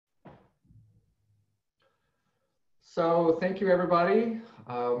So thank you everybody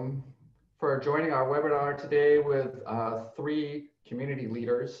for joining our webinar today with three community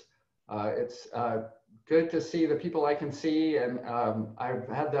leaders. It's good to see the people I can see, and I've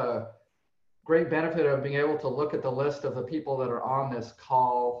had the great benefit of being able to look at the list of the people that are on this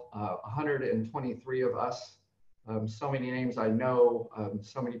call, 123 of us. So many names I know,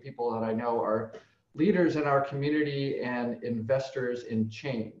 so many people that I know are leaders in our community and investors in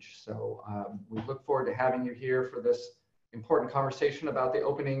change. So we look forward to having you here for this important conversation about the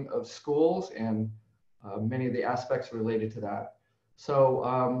opening of schools and many of the aspects related to that.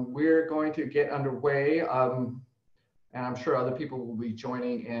 So we're going to get underway, and I'm sure other people will be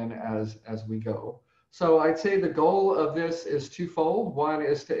joining in as we go. So I'd say the goal of this is twofold. One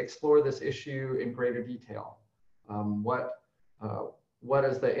is to explore this issue in greater detail. What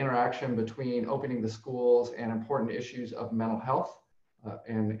is the interaction between opening the schools and important issues of mental health?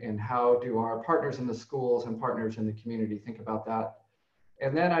 And how do our partners in the schools and partners in the community think about that?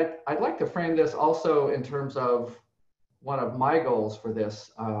 And then I'd like to frame this also in terms of one of my goals for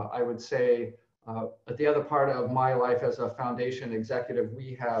this. I would say at the other part of my life as a foundation executive,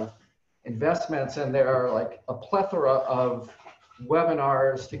 we have investments, and there are like a plethora of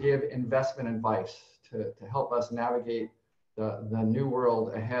webinars to give investment advice to help us navigate the new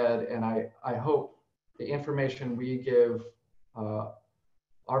world ahead. And I hope the information we give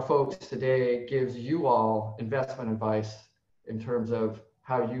our folks today gives you all investment advice in terms of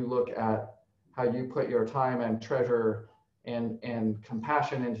how you look at how you put your time and treasure and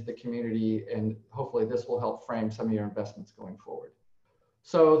compassion into the community. And hopefully this will help frame some of your investments going forward.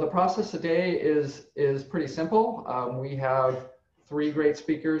 So the process today is pretty simple. We have three great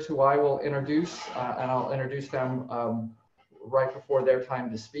speakers who I will introduce, and I'll introduce them right before their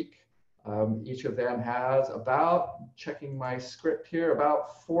time to speak. Each of them has about, checking my script here,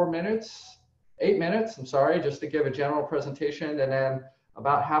 about 8 minutes, I'm sorry, just to give a general presentation. And then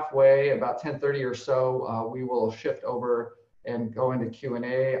about halfway, about 10:30 or so, we will shift over and go into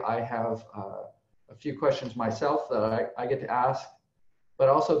Q&A. I have a few questions myself that I get to ask, but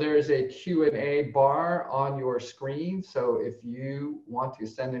also there is a Q&A bar on your screen. So if you want to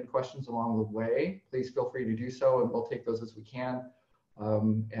send in questions along the way, please feel free to do so, and we'll take those as we can.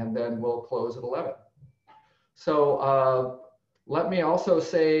 And then we'll close at 11. So let me also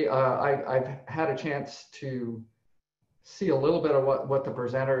say I've had a chance to see a little bit of what the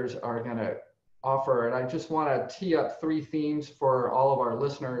presenters are going to offer. And I just want to tee up three themes for all of our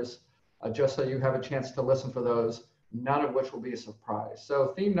listeners, just so you have a chance to listen for those, none of which will be a surprise.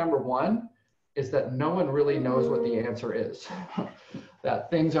 So theme number one is that no one really knows what the answer is. That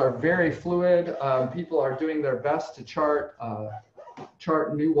things are very fluid. People are doing their best to chart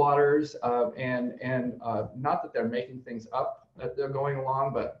new waters, and not that they're making things up that they're going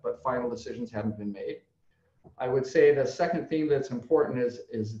along, but final decisions haven't been made. I would say the second theme that's important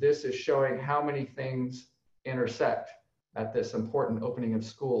is this is showing how many things intersect at this important opening of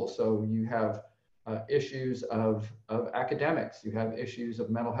school. So you have issues of academics, you have issues of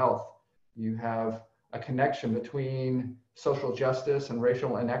mental health, you have a connection between social justice and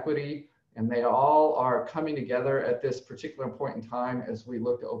racial inequity, and they all are coming together at this particular point in time as we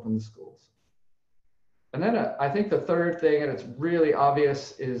look to open the schools. And then I think the third thing, and it's really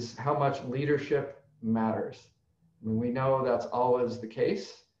obvious, is how much leadership matters. I mean, we know that's always the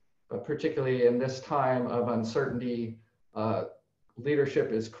case, but particularly in this time of uncertainty,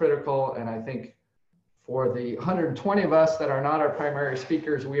 leadership is critical. And I think for the 120 of us that are not our primary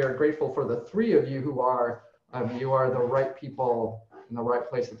speakers, we are grateful for the three of you who are. You are the right people in the right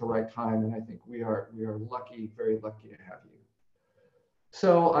place at the right time, and I think we are lucky, very lucky to have you.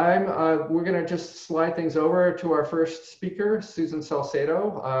 So we're going to just slide things over to our first speaker, Susan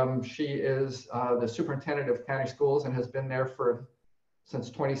Salcido. She is the superintendent of county schools and has been there since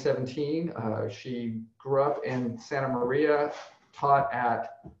 2017. She grew up in Santa Maria, taught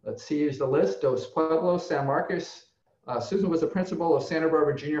at, let's see, here's the list, Dos Pueblos, San Marcos. Susan was the principal of Santa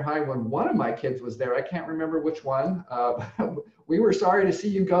Barbara Junior High when one of my kids was there. I can't remember which one. We were sorry to see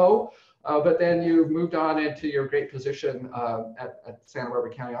you go, but then you moved on into your great position at Santa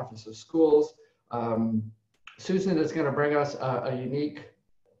Barbara County Office of Schools. Susan is going to bring us a unique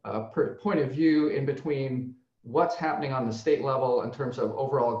point of view in between what's happening on the state level in terms of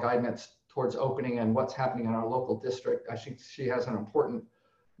overall guidance towards opening and what's happening in our local district. I think she has an important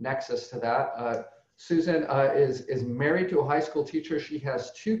nexus to that. Susan is married to a high school teacher. She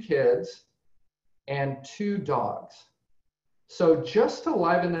has 2 kids and 2 dogs. So just to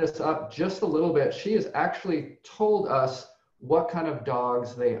liven this up just a little bit, she has actually told us what kind of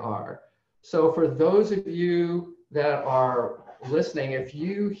dogs they are. So for those of you that are listening, if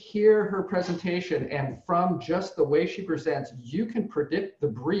you hear her presentation and from just the way she presents, you can predict the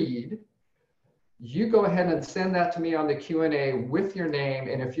breed, you go ahead and send that to me on the Q&A with your name.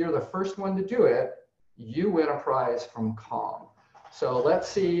 And if you're the first one to do it, you win a prize from Calm. So let's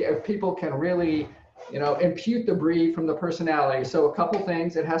see if people can really, impute the breed from the personality. So a couple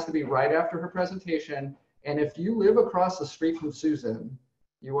things, it has to be right after her presentation. And if you live across the street from Susan,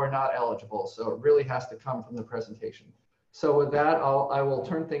 you are not eligible. So it really has to come from the presentation. So with that, I will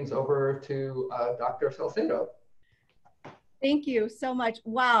turn things over to Dr. Salcido. Thank you so much.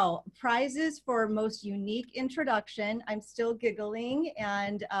 Wow, prizes for most unique introduction. I'm still giggling,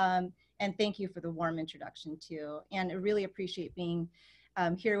 and thank you for the warm introduction too. And I really appreciate being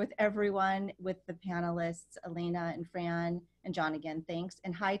here with everyone, with the panelists, Alana and Fran and John again, thanks.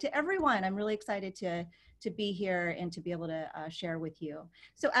 And hi to everyone. I'm really excited to be here and to be able to share with you.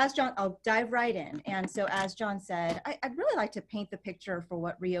 So as John, I'll dive right in. And so as John said, I'd really like to paint the picture for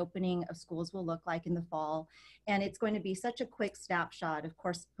what reopening of schools will look like in the fall. And it's going to be such a quick snapshot. Of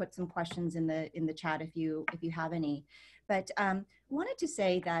course, put some questions in the chat if you have any. But wanted to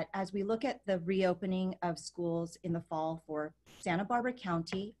say that as we look at the reopening of schools in the fall for Santa Barbara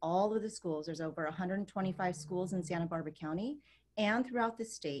County, all of the schools, there's over 125 schools in Santa Barbara County and throughout the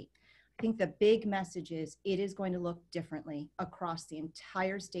state. I think the big message is it is going to look differently across the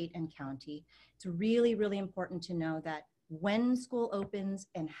entire state and county. It's really, really important to know that when school opens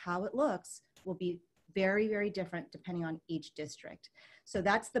and how it looks will be very, very different depending on each district. So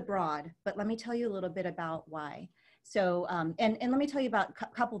that's the broad, but let me tell you a little bit about why. So, and let me tell you about a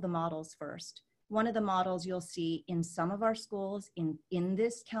couple of the models first. One of the models you'll see in some of our schools in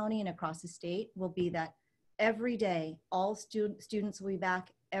this county and across the state will be that every day, all students will be back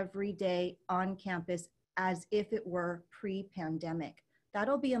every day on campus as if it were pre-pandemic.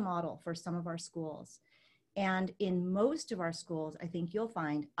 That'll be a model for some of our schools. And in most of our schools, I think you'll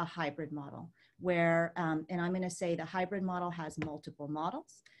find a hybrid model where, and I'm gonna say the hybrid model has multiple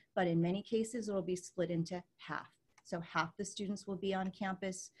models, but in many cases, it'll be split into half. So half the students will be on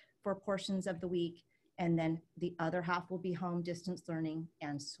campus for portions of the week, and then the other half will be home distance learning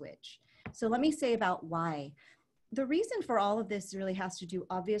and switch. So let me say about why. The reason for all of this really has to do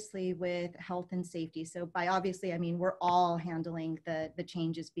obviously with health and safety. So by obviously, I mean, we're all handling the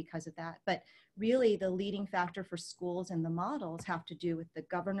changes because of that, but really the leading factor for schools and the models have to do with the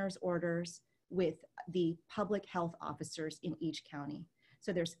governor's orders with the public health officers in each county.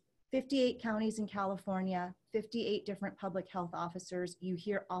 So there's 58 counties in California, 58 different public health officers. You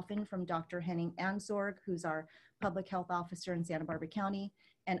hear often from Dr. Henning Ansorg, who's our public health officer in Santa Barbara County.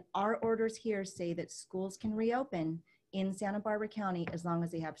 And our orders here say that schools can reopen in Santa Barbara County as long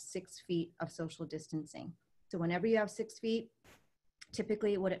as they have 6 feet of social distancing. So whenever you have 6 feet,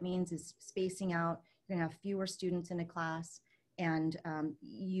 typically what it means is spacing out. You're gonna have fewer students in a class, and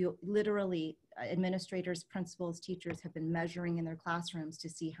you literally, administrators, principals, teachers have been measuring in their classrooms to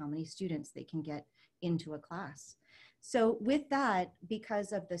see how many students they can get into a class. So with that,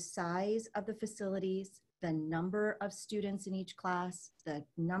 because of the size of the facilities, the number of students in each class, the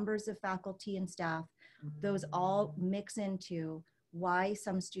numbers of faculty and staff, those all mix into why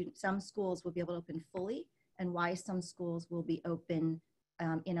some schools will be able to open fully and why some schools will be open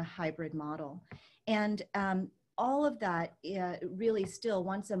in a hybrid model. And all of that really still,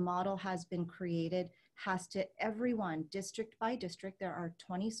 once a model has been created, has to everyone, district by district. There are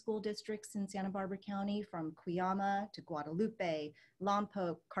 20 school districts in Santa Barbara County, from Cuyama to Guadalupe,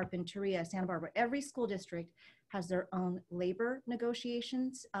 Lompoc, Carpinteria, Santa Barbara. Every school district has their own labor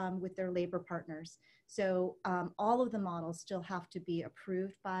negotiations with their labor partners. So all of the models still have to be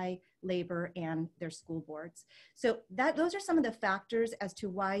approved by labor and their school boards. So those are some of the factors as to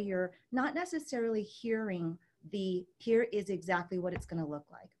why you're not necessarily hearing here is exactly what it's going to look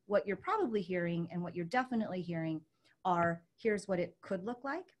like. What you're probably hearing and what you're definitely hearing are, here's what it could look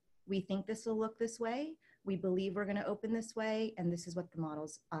like. We think this will look this way. We believe we're going to open this way, and this is what the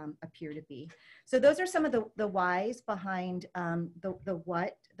models appear to be. So those are some of the whys behind the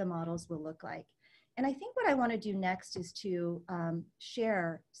what the models will look like. And I think what I want to do next is to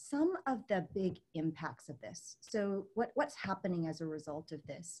share some of the big impacts of this. So what's happening as a result of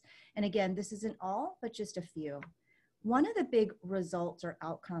this? And again, this isn't all, but just a few. One of the big results or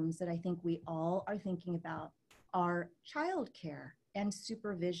outcomes that I think we all are thinking about are childcare and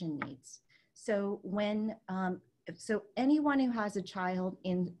supervision needs. So so anyone who has a child,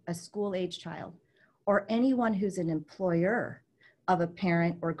 in a school-age child, or anyone who's an employer of a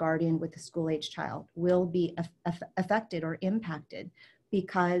parent or guardian with a school-age child will be affected or impacted,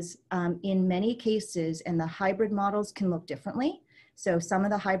 because in many cases, and the hybrid models can look differently. So some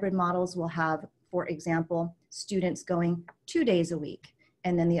of the hybrid models will have, for example, students going 2 days a week,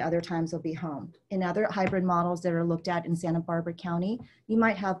 and then the other times they'll be home. In other hybrid models that are looked at in Santa Barbara County, you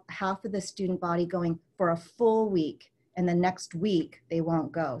might have half of the student body going for a full week, and the next week they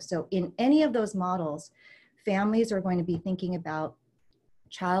won't go. So in any of those models, families are going to be thinking about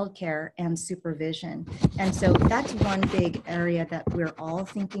childcare and supervision. And so that's one big area that we're all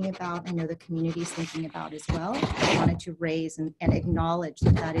thinking about. I know the community's thinking about as well. I wanted to raise and acknowledge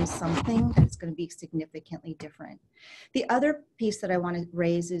that that is something that's going to be significantly different. The other piece that I want to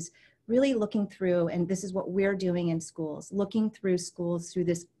raise is really looking through, and this is what we're doing in schools, looking through schools through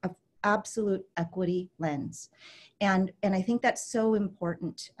this absolute equity lens. And I think that's so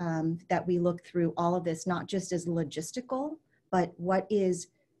important, that we look through all of this, not just as logistical, but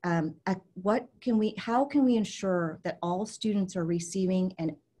how can we ensure that all students are receiving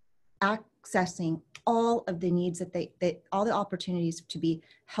and accessing all of the needs that all the opportunities to be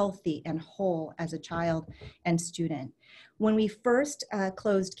healthy and whole as a child and student. When we first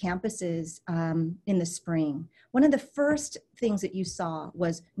closed campuses in the spring, one of the first things that you saw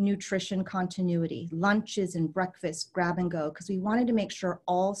was nutrition continuity, lunches and breakfast, grab and go, because we wanted to make sure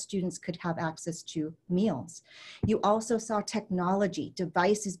all students could have access to meals. You also saw technology,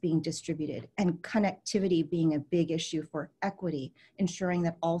 devices being distributed, and connectivity being a big issue for equity, ensuring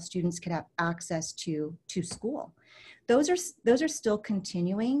that all students could have access to school. Those are still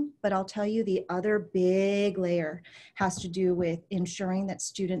continuing, but I'll tell you the other big layer has to do with ensuring that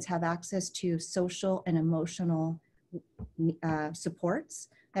students have access to social and emotional supports.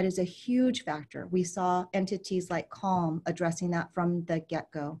 That is a huge factor. We saw entities like Calm addressing that from the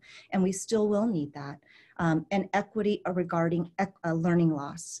get-go, and we still will need that. And equity regarding learning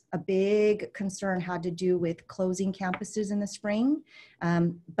loss. A big concern had to do with closing campuses in the spring,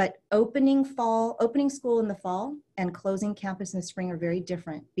 but opening school in the fall and closing campus in the spring are very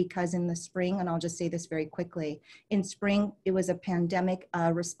different, because in the spring, and I'll just say this very quickly, in spring, it was a pandemic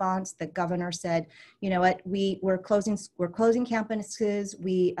response. The governor said, you know what, we're closing campuses,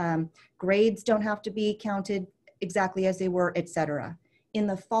 grades don't have to be counted exactly as they were, et cetera. In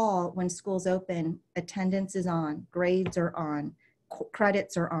the fall, when schools open, attendance is on, grades are on,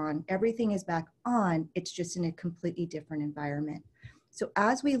 credits are on, everything is back on. It's just in a completely different environment. So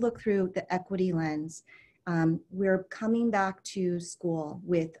as we look through the equity lens, we're coming back to school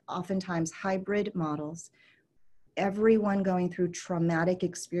with oftentimes hybrid models, everyone going through traumatic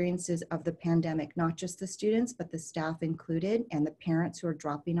experiences of the pandemic, not just the students, but the staff included, and the parents who are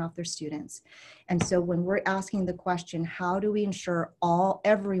dropping off their students. And so when we're asking the question, how do we ensure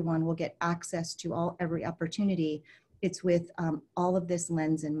everyone will get access to every opportunity, it's with all of this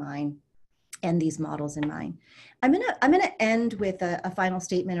lens in mind and these models in mind. I'm gonna end with a final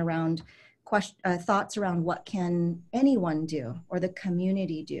statement around thoughts around what can anyone do, or the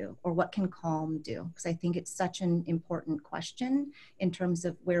community do, or what can Calm do? Because I think it's such an important question in terms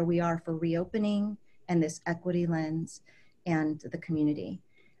of where we are for reopening and this equity lens and the community.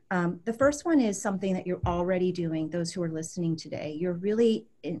 The first one is something that you're already doing, those who are listening today. You're really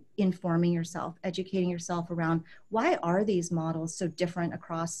informing yourself, educating yourself around why are these models so different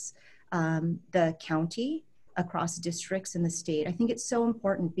across the county, across districts in the state. I think it's so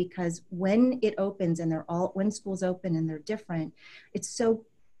important, because when it opens and when schools open and they're different,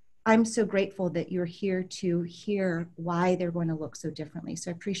 I'm so grateful that you're here to hear why they're going to look so differently.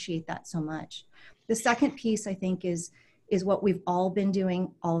 So I appreciate that so much. The second piece, I think, is what we've all been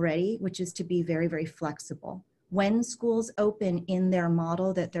doing already, which is to be very, very flexible. When schools open in their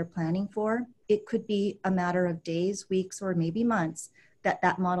model that they're planning for, it could be a matter of days, weeks, or maybe months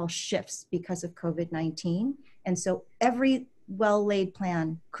that model shifts because of COVID-19. And so every well-laid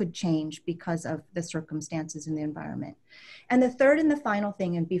plan could change because of the circumstances in the environment. And the third and the final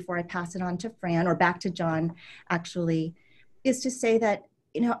thing, and before I pass it on to Frann, or back to John, actually, is to say that,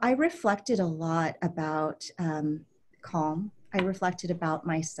 I reflected a lot about Calm. I reflected about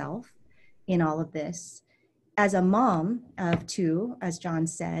myself in all of this. As a mom of two, as John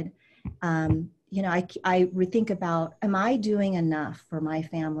said, I think about, am I doing enough for my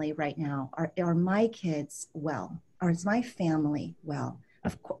family right now? Are my kids well? Or is my family well?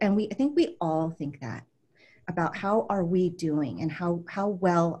 Of course, and I think we all think that about how are we doing, and how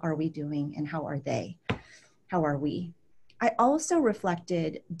well are we doing, and how are they? How are we? I also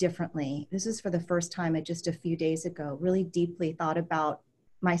reflected differently. This is for the first time just a few days ago, really deeply thought about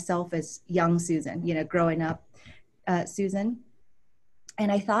myself as young Susan, growing up Susan.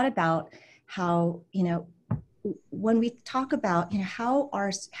 And I thought about how, when we talk about,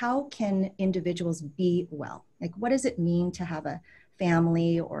 how can individuals be well? Like, what does it mean to have a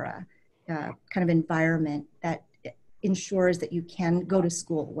family or a kind of environment that ensures that you can go to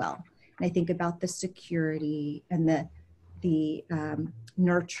school well? and I think about the security and the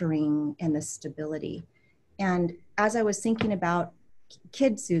nurturing and the stability. And as I was thinking about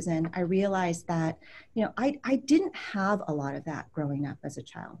kids, Susan, I realized that, you know, I didn't have a lot of that growing up as a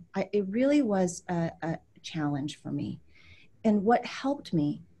child. It really was a challenge for me. And what helped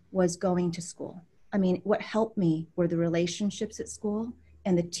me was going to school. I mean, what helped me were the relationships at school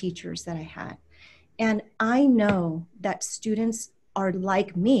and the teachers that I had. And I know that students are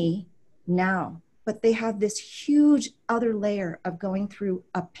like me now, but they have this huge other layer of going through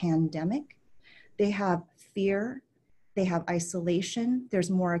a pandemic. They have fear, they have isolation.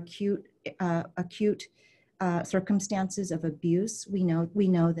 There's more acute circumstances of abuse. We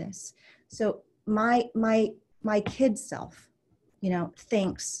know this. So my kid self, you know,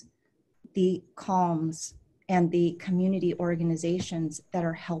 thanks the calms and the community organizations that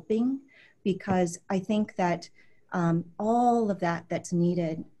are helping, because I think that all of that's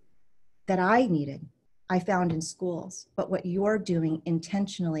needed, that I needed, I found in schools. But what you're doing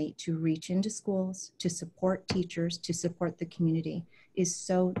intentionally to reach into schools, to support teachers, to support the community is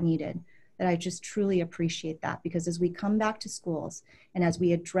so needed, that I just truly appreciate that. Because as we come back to schools and as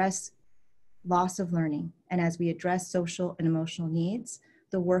we address loss of learning and as we address social and emotional needs,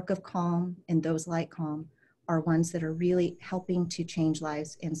 the work of CALM and those like CALM are ones that are really helping to change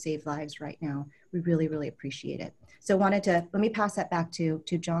lives and save lives right now. We really, really appreciate it. So let me pass that back to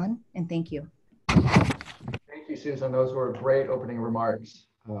John, and thank you. Thank you, Susan. Those were great opening remarks.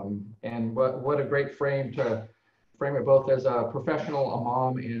 And what a great frame to frame it both as a professional, a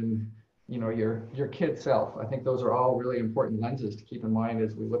mom, and you know, your kid self. I think those are all really important lenses to keep in mind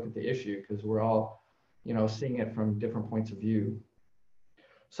as we look at the issue, because we're all, you know, seeing it from different points of view.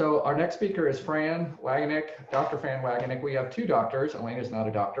 So our next speaker is Frann Wageneck, Dr. Frann Wageneck. We have two doctors. Alana's not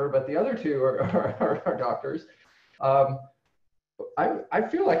a doctor, but the other two are doctors. I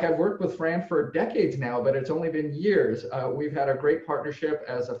feel like I've worked with Frann for decades now, but it's only been years. We've had a great partnership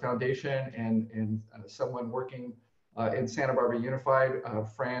as a foundation and someone working in Santa Barbara Unified.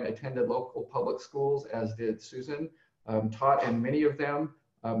 Frann attended local public schools, as did Susan, taught in many of them,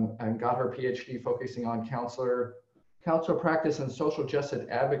 and got her PhD focusing on counselor practice and social justice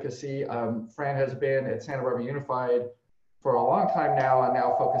advocacy. Frann has been at Santa Barbara Unified for a long time now, and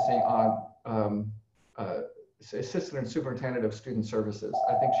now focusing on Assistant Superintendent of Student Services.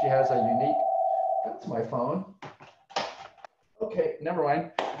 I think she has a unique, that's my phone. Okay, never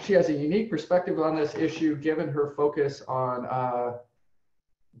mind. She has a unique perspective on this issue, given her focus on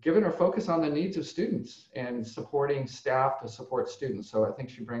the needs of students and supporting staff to support students. So I think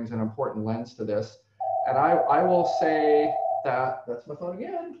she brings an important lens to this. And I will say that, that's my phone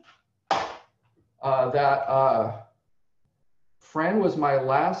again, that Frann was my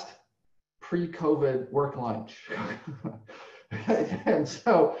last pre-COVID work lunch. And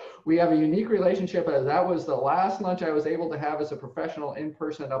so we have a unique relationship, as that was the last lunch I was able to have as a professional in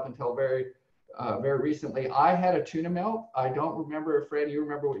person up until very recently. I had a tuna melt. I don't remember if Frann, you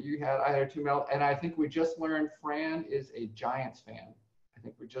remember what you had. I had a tuna melt, and I think we just learned Frann is a Giants fan. I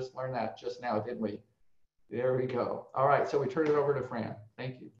think we just learned that just now, didn't we? There we go. All right, so we turn it over to Frann.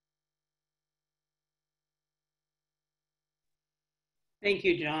 Thank you. Thank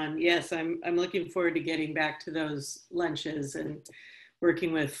you, John. Yes, I'm looking forward to getting back to those lunches and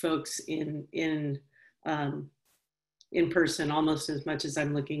working with folks in person almost as much as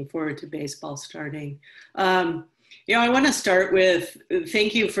I'm looking forward to baseball starting. You know, I want to start with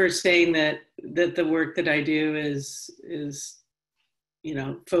thank you for saying that the work that I do is you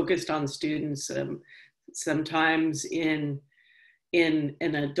know, focused on students. Sometimes in an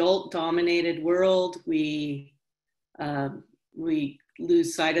adult-dominated world, we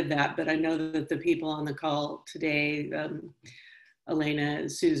lose sight of that, but I know that the people on the call today, Alana,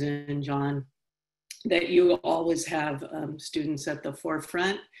 Susan, John, that you always have students at the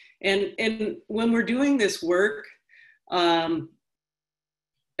forefront. And when we're doing this work, I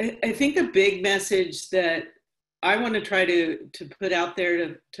think the big message that I want to try to put out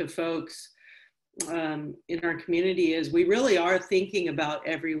there to folks in our community is we really are thinking about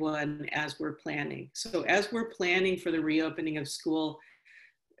everyone as we're planning. So as we're planning for the reopening of school,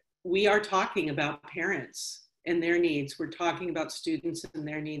 we are talking about parents and their needs. We're talking about students and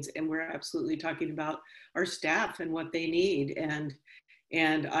their needs, and we're absolutely talking about our staff and what they need. And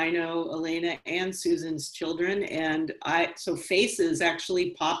I know Alana and Susan's children, and so faces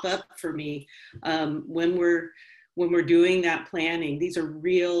actually pop up for me when we're doing that planning. These are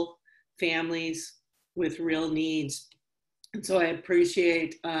real families with real needs. And so I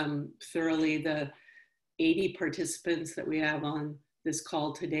appreciate thoroughly the 80 participants that we have on this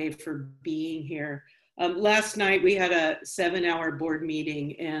call today for being here. Last night we had a 7-hour board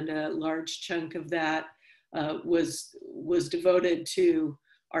meeting, and a large chunk of that was devoted to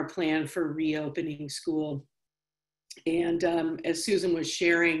our plan for reopening school. And as Susan was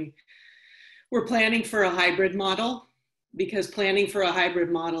sharing, we're planning for a hybrid model, because planning for a hybrid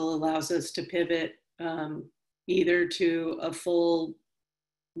model allows us to pivot either to a full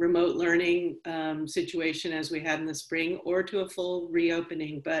remote learning situation as we had in the spring, or to a full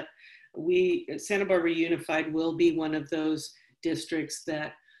reopening. But Santa Barbara Unified will be one of those districts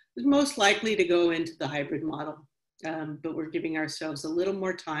that is most likely to go into the hybrid model. But we're giving ourselves a little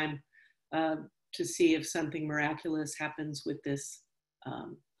more time to see if something miraculous happens with this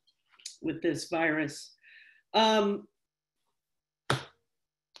virus.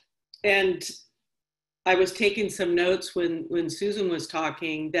 And I was taking some notes when Susan was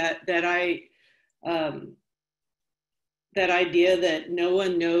talking, that idea that no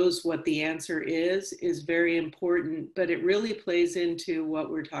one knows what the answer is very important, but it really plays into what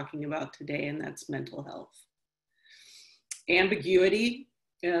we're talking about today, and that's mental health. Ambiguity,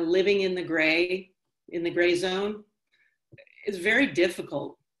 living in the gray zone, is very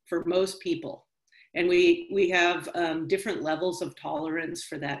difficult for most people. And we have different levels of tolerance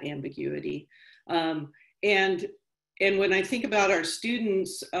for that ambiguity. And when I think about our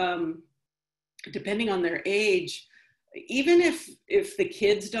students, depending on their age, even if the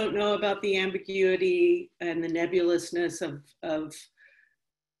kids don't know about the ambiguity and the nebulousness of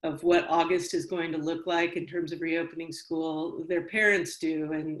what August is going to look like in terms of reopening school, their parents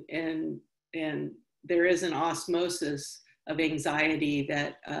do, and there is an osmosis of anxiety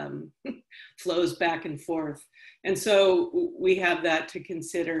that flows back and forth. And so we have that to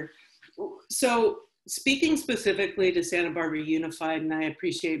consider. So speaking specifically to Santa Barbara Unified, and I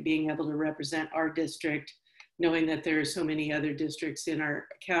appreciate being able to represent our district, knowing that there are so many other districts in our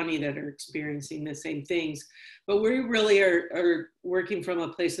county that are experiencing the same things. But we really are working from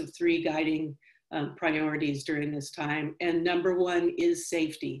a place of 3 guiding priorities during this time. And number 1 is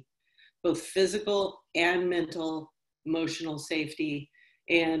safety, both physical and mental, emotional safety.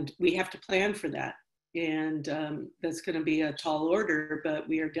 And we have to plan for that. And that's going to be a tall order, but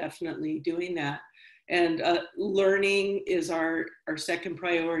we are definitely doing that. And learning is our second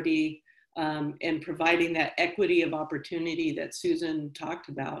priority, and providing that equity of opportunity that Susan talked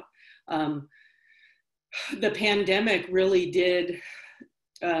about. The pandemic really did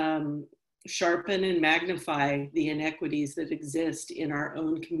sharpen and magnify the inequities that exist in our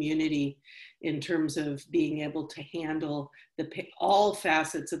own community in terms of being able to handle all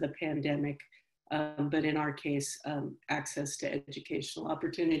facets of the pandemic, but in our case, access to educational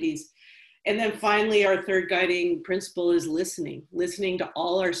opportunities. And then finally, our third guiding principle is listening to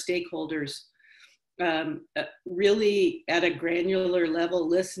all our stakeholders, really at a granular level,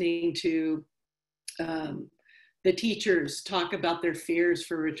 listening to the teachers talk about their fears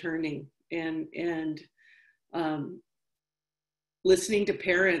for returning, and listening to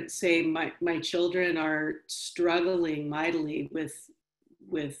parents say, my children are struggling mightily with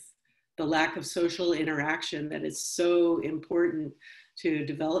the lack of social interaction that is so important to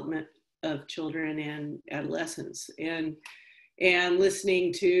development of children and adolescents, and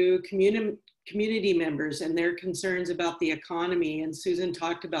listening to community members and their concerns about the economy. And Susan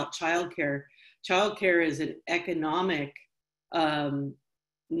talked about childcare. Childcare is an economic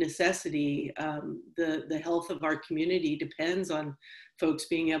necessity. The health of our community depends on folks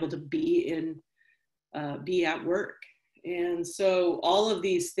being able to be at work. And so all of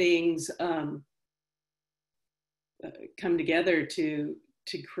these things come together to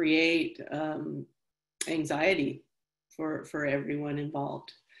create anxiety for everyone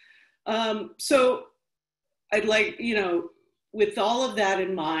involved. So I'd like, with all of that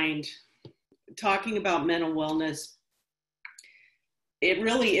in mind, talking about mental wellness, it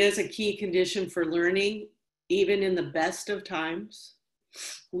really is a key condition for learning, even in the best of times.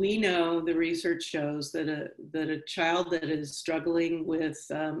 We know, the research shows that a child that is struggling with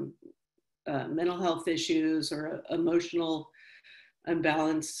mental health issues or emotional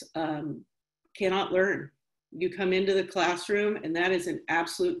imbalance cannot learn. You come into the classroom, and that is an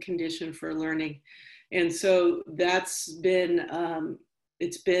absolute condition for learning. And so that's been,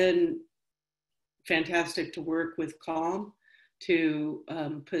 it's been fantastic to work with CALM to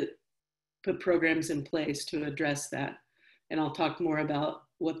put programs in place to address that. And I'll talk more about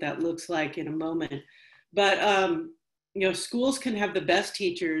what that looks like in a moment. But schools can have the best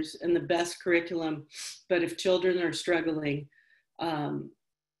teachers and the best curriculum, but if children are struggling,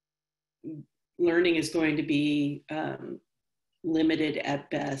 learning is going to be limited at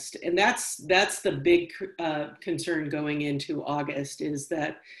best. And that's the big concern going into August, is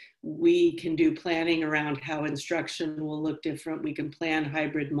that we can do planning around how instruction will look different. We can plan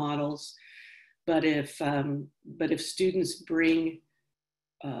hybrid models. But if students bring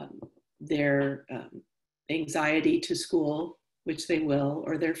their anxiety to school, which they will,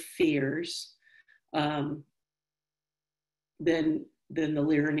 or their fears, then the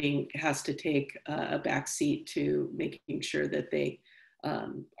learning has to take a backseat to making sure that they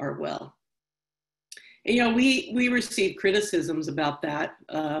are well. And, you know, we receive criticisms about that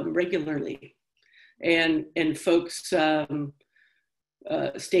regularly, and folks,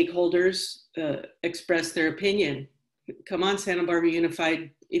 stakeholders express their opinion. Come on, Santa Barbara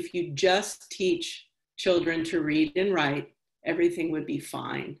Unified, if you just teach children to read and write, everything would be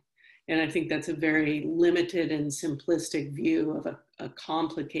fine. And I think that's a very limited and simplistic view of a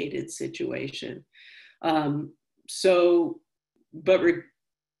complicated situation.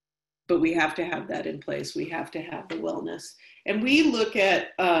 But we have to have that in place. We have to have the wellness. And we look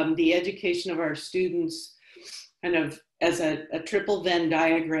at the education of our students kind of as a triple Venn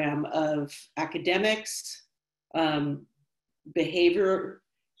diagram of academics, behavior,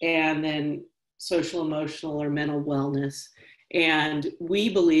 and then social, emotional, or mental wellness. And we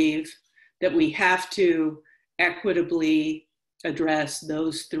believe that we have to equitably address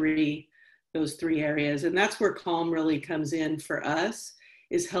those three areas. And that's where CALM really comes in for us,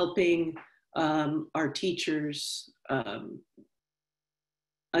 is helping our teachers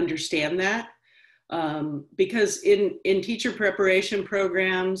understand that. Because in teacher preparation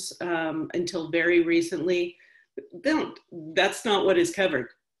programs, until very recently, that's not what is covered.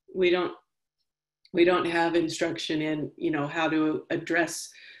 We don't have instruction in, you know, how to address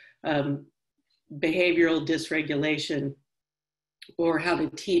behavioral dysregulation, or how to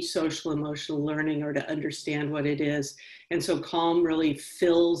teach social emotional learning, or to understand what it is. And so CALM really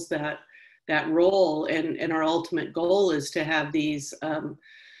fills that role, and our ultimate goal is to have these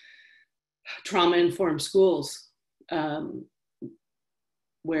trauma-informed schools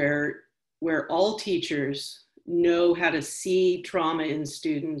where all teachers know how to see trauma in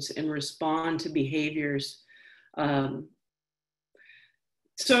students and respond to behaviors.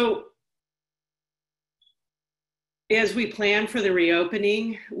 So as we plan for the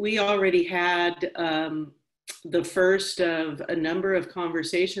reopening, we already had the first of a number of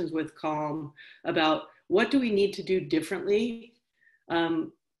conversations with CALM about what do we need to do differently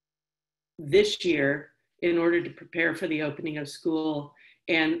this year in order to prepare for the opening of school.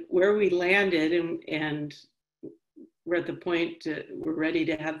 And where we landed, and we're at the point we're ready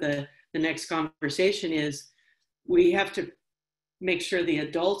to have the next conversation, is we have to make sure the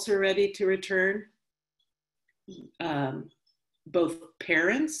adults are ready to return. Both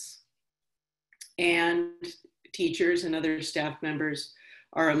parents and teachers and other staff members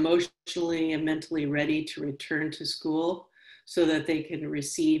are emotionally and mentally ready to return to school so that they can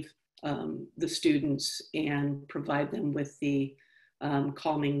receive the students and provide them with the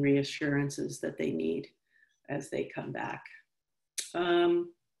calming reassurances that they need as they come back.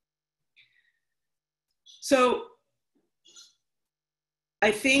 So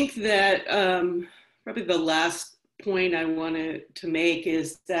I think that probably the last point I wanted to make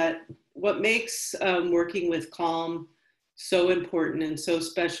is that what makes working with CALM so important and so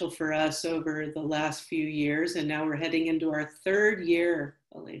special for us over the last few years, and now we're heading into our third year,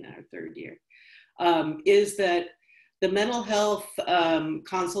 Alana, our third year, is that the mental health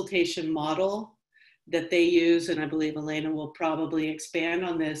consultation model that they use, and I believe Alana will probably expand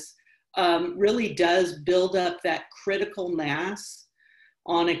on this, really does build up that critical mass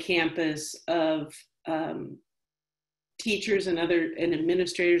on a campus of teachers and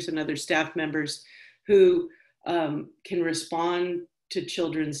administrators and other staff members who can respond to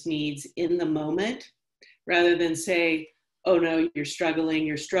children's needs in the moment, rather than say, oh no, you're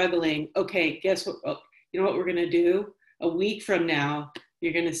struggling. Okay, guess what? Oh, you know what we're gonna do? A week from now,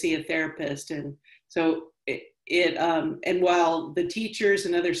 you're gonna see a therapist. And so and while the teachers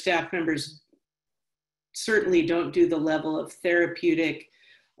and other staff members certainly don't do the level of therapeutic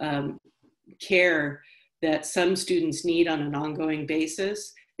care that some students need on an ongoing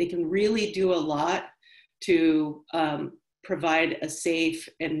basis, they can really do a lot to provide a safe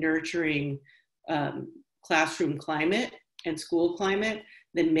and nurturing classroom climate and school climate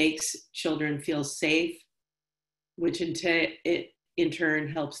that makes children feel safe, which in turn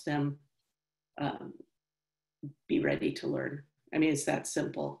helps them be ready to learn. I mean, it's that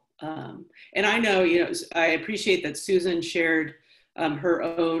simple. And I know, you know, I appreciate that Susan shared her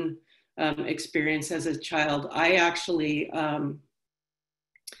own experience as a child. I actually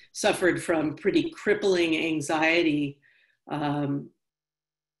suffered from pretty crippling anxiety from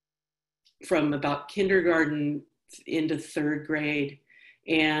about kindergarten into third grade.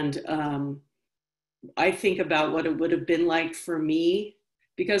 And I think about what it would have been like for me,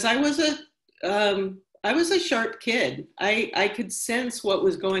 because I was a sharp kid. I could sense what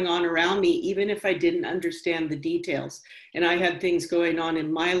was going on around me, even if I didn't understand the details. And I had things going on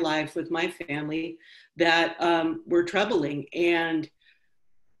in my life with my family that were troubling. And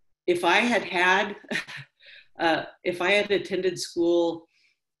if I had if I had attended school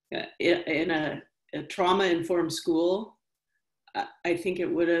in a trauma-informed school, I think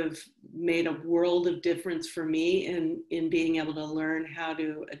it would have made a world of difference for me in being able to learn how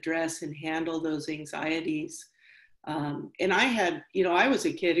to address and handle those anxieties. And I had, I was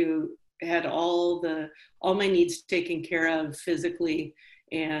a kid who had all my needs taken care of physically,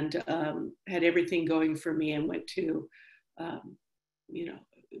 and had everything going for me, and went to,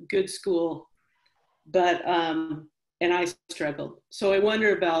 good school, but, and I struggled. So I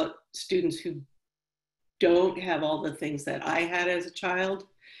wonder about students who don't have all the things that I had as a child,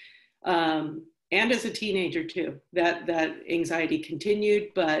 and as a teenager too. That anxiety continued,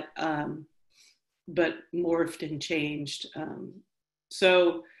 but morphed and changed.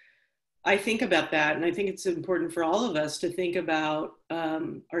 So I think about that, and I think it's important for all of us to think about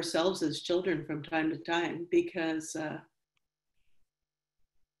ourselves as children from time to time, because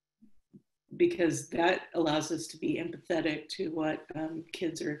that allows us to be empathetic to what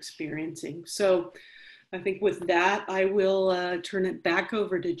kids are experiencing. So I think with that, I will turn it back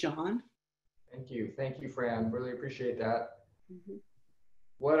over to John. Thank you, Frann. Really appreciate that. Mm-hmm.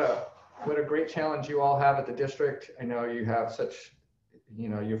 What a great challenge you all have at the district. I know you have such,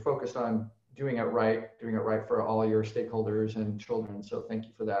 you're focused on doing it right for all your stakeholders and children. So thank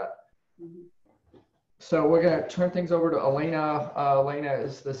you for that. Mm-hmm. So we're going to turn things over to Alana. Alana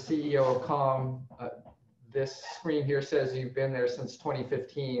is the CEO of COM. This screen here says you've been there since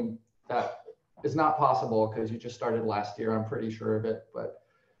 2015. That is not possible because you just started last year. I'm pretty sure of it. But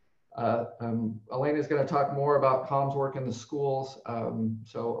Alana is going to talk more about COM's work in the schools.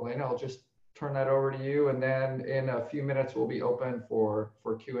 So Alana, I'll just turn that over to you. And then in a few minutes, we'll be open for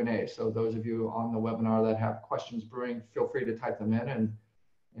Q&A. So those of you on the webinar that have questions brewing, feel free to type them in,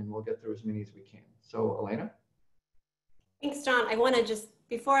 and we'll get through as many as we can. So Alana? Thanks, John. I want to just,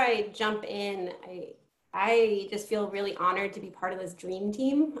 before I jump in, I just feel really honored to be part of this dream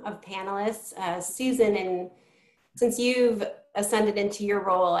team of panelists. Susan, and since you've ascended into your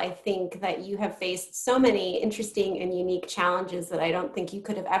role, I think that you have faced so many interesting and unique challenges that I don't think you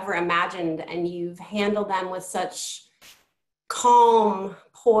could have ever imagined, and you've handled them with such calm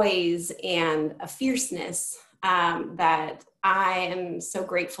poise and a fierceness that I am so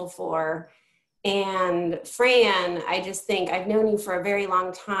grateful for. And Frann, I just think I've known you for a very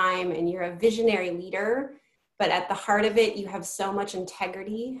long time, and you're a visionary leader, but at the heart of it, you have so much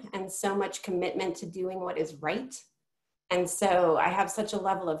integrity and so much commitment to doing what is right. And so I have such a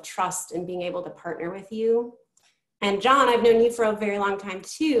level of trust in being able to partner with you. And John, I've known you for a very long time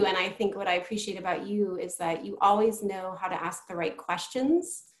too. And I think what I appreciate about you is that you always know how to ask the right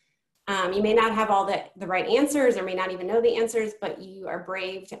questions. You may not have all the right answers, or may not even know the answers, but you are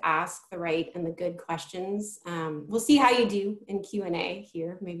brave to ask the right and the good questions. We'll see how you do in Q&A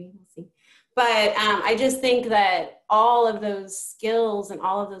here, maybe, we'll see. But I just think that all of those skills and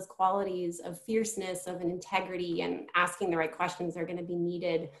all of those qualities of fierceness, of an integrity, and asking the right questions are going to be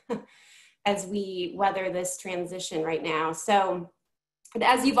needed as we weather this transition right now. So,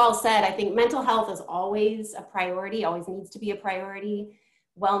 as you've all said, I think mental health is always a priority, always needs to be a priority.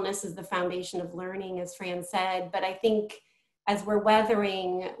 Wellness is the foundation of learning, as Frann said, but I think as we're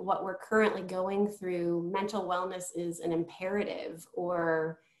weathering what we're currently going through, mental wellness is an imperative,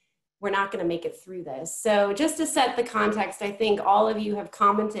 or we're not going to make it through this. So just to set the context, I think all of you have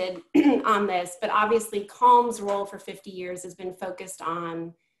commented on this, but obviously CALM's role for 50 years has been focused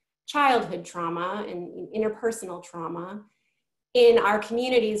on childhood trauma and interpersonal trauma. In our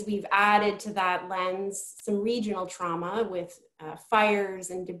communities, we've added to that lens some regional trauma with fires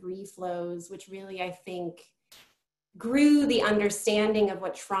and debris flows, which really, I think, grew the understanding of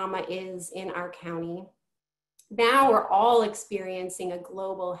what trauma is in our county. Now we're all experiencing a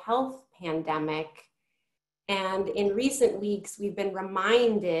global health pandemic. And in recent weeks, we've been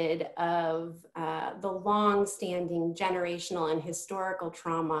reminded of the long-standing generational and historical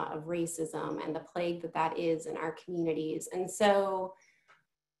trauma of racism and the plague that is in our communities. And so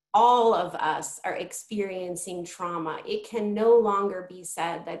all of us are experiencing trauma. It can no longer be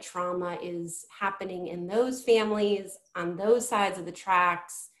said that trauma is happening in those families, on those sides of the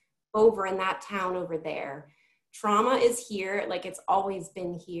tracks, over in that town over there. Trauma is here, like it's always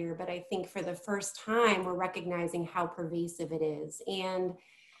been here, but I think for the first time, we're recognizing how pervasive it is. And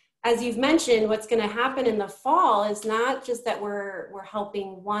as you've mentioned, what's going to happen in the fall is not just that we're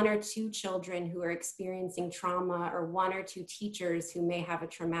helping 1 or 2 children who are experiencing trauma, or 1 or 2 teachers who may have a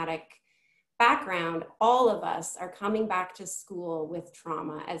traumatic background. All of us are coming back to school with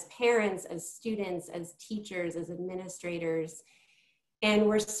trauma, as parents, as students, as teachers, as administrators. And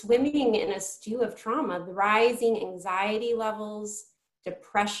we're swimming in a stew of trauma. The rising anxiety levels,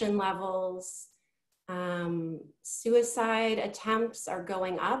 depression levels, suicide attempts are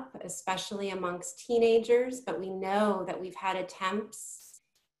going up, especially amongst teenagers, but we know that we've had attempts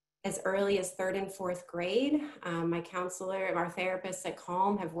as early as 3rd and 4th grade. My counselor, our therapists at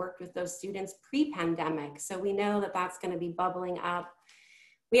Calm have worked with those students pre-pandemic, so we know that that's going to be bubbling up.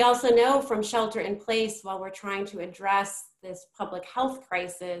 We also know from shelter in place, while we're trying to address this public health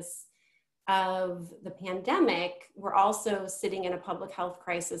crisis of the pandemic, we're also sitting in a public health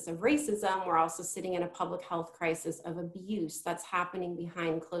crisis of racism. We're also sitting in a public health crisis of abuse that's happening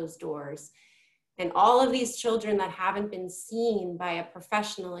behind closed doors. And all of these children that haven't been seen by a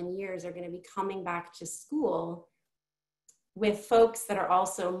professional in years are going to be coming back to school with folks that are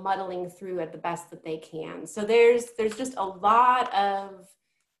also muddling through it the best that they can. So there's just a lot of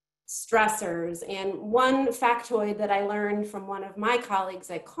stressors. And one factoid that I learned from one of my colleagues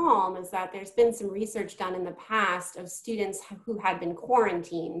at Calm is that there's been some research done in the past of students who had been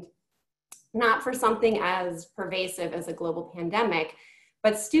quarantined, not for something as pervasive as a global pandemic,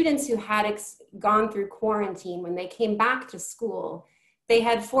 but students who had gone through quarantine, when they came back to school, they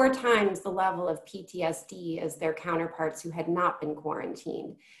had 4 times the level of PTSD as their counterparts who had not been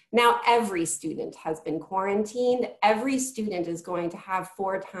quarantined. Now, every student has been quarantined. Every student is going to have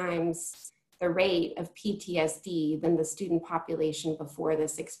 4 times the rate of PTSD than the student population before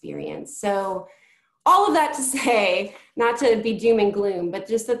this experience. So all of that to say, not to be doom and gloom, but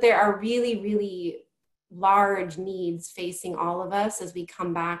just that there are really, really large needs facing all of us as we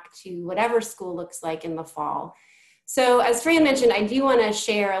come back to whatever school looks like in the fall. So as Frann mentioned, I do want to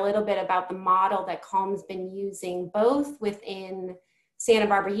share a little bit about the model that Calm's been using, both within Santa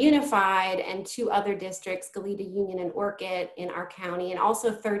Barbara Unified and 2 other districts, Goleta Union and Orchid in our county, and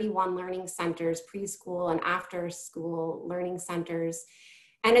also 31 learning centers, preschool and after school learning centers.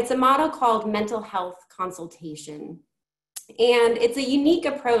 And it's a model called mental health consultation. And it's a unique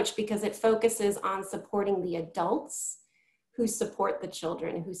approach because it focuses on supporting the adults who support the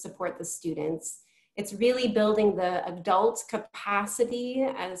children, who support the students. It's really building the adult capacity,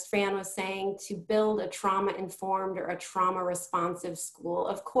 as Frann was saying, to build a trauma-informed or a trauma-responsive school.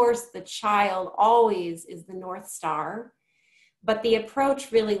 Of course, the child always is the North Star, but the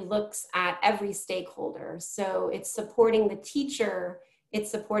approach really looks at every stakeholder. So it's supporting the teacher, it's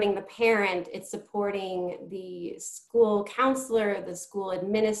supporting the parent, it's supporting the school counselor, the school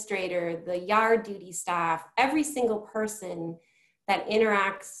administrator, the yard duty staff. Every single person that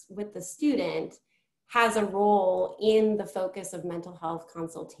interacts with the student has a role in the focus of mental health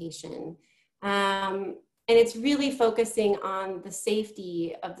consultation. And it's really focusing on the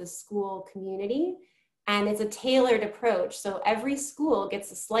safety of the school community. And it's a tailored approach. So every school gets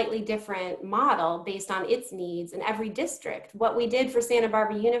a slightly different model based on its needs in every district. What we did for Santa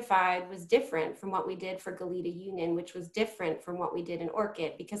Barbara Unified was different from what we did for Goleta Union, which was different from what we did in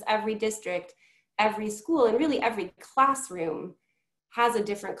Orchid, because every district, every school, and really every classroom has a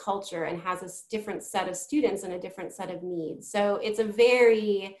different culture and has a different set of students and a different set of needs. So it's a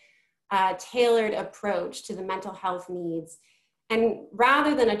very tailored approach to the mental health needs. And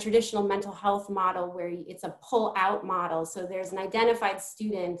rather than a traditional mental health model where it's a pull-out model, so there's an identified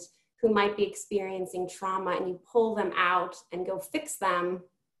student who might be experiencing trauma and you pull them out and go fix them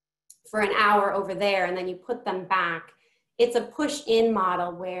for an hour over there and then you put them back. It's a push-in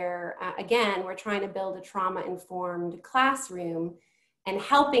model where, again, we're trying to build a trauma-informed classroom and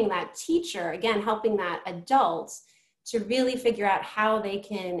helping that teacher, again, helping that adult to really figure out how they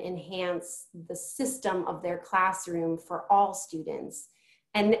can enhance the system of their classroom for all students.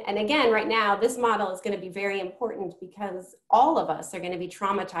 And again, right now, this model is going to be very important because all of us are going to be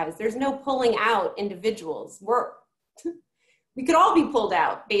traumatized. There's no pulling out individuals. We could all be pulled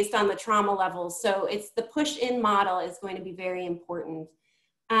out based on the trauma levels. So it's the push-in model is going to be very important.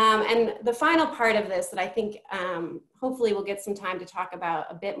 And the final part of this that I think hopefully we'll get some time to talk about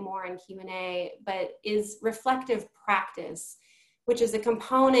a bit more in Q&A, but is reflective practice, which is a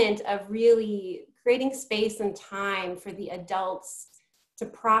component of really creating space and time for the adults to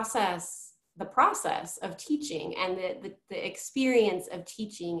process the process of teaching and the experience of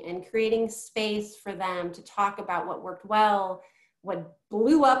teaching, and creating space for them to talk about what worked well, what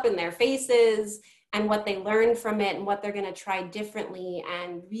blew up in their faces, and what they learned from it and what they're going to try differently,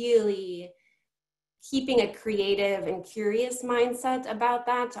 and really keeping a creative and curious mindset about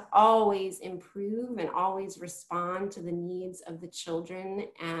that, to always improve and always respond to the needs of the children,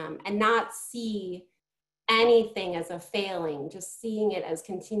 and not see anything as a failing, just seeing it as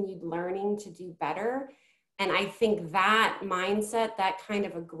continued learning to do better. And I think that mindset, that kind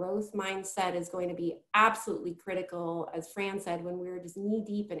of a growth mindset, is going to be absolutely critical, as Frann said, when we're just knee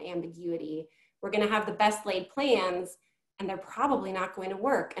deep in ambiguity. We're going to have the best laid plans, and they're probably not going to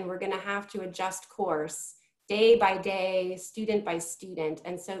work. And we're going to have to adjust course day by day, student by student.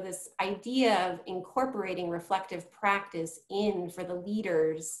 And so this idea of incorporating reflective practice in for the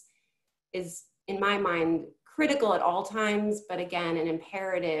leaders is, in my mind, critical at all times, but again, an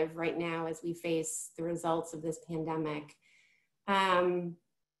imperative right now as we face the results of this pandemic.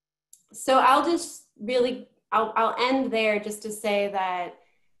 So I'll just really, I'll end there just to say that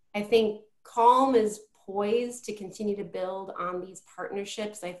I think CALM is poised to continue to build on these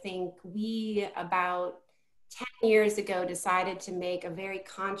partnerships. I think we, about 10 years ago, decided to make a very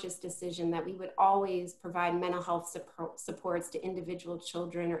conscious decision that we would always provide mental health supports to individual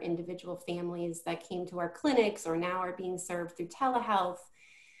children or individual families that came to our clinics or now are being served through telehealth.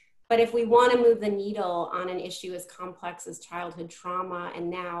 But if we want to move the needle on an issue as complex as childhood trauma and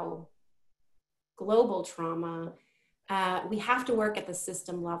now global trauma, we have to work at the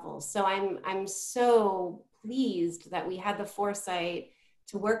system level. So I'm so pleased that we had the foresight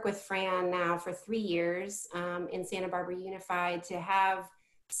to work with Frann now for 3 years in Santa Barbara Unified, to have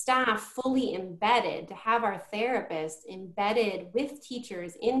staff fully embedded, to have our therapists embedded with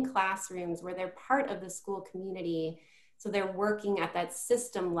teachers in classrooms where they're part of the school community. So they're working at that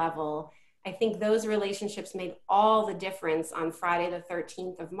system level. I think those relationships made all the difference on Friday, the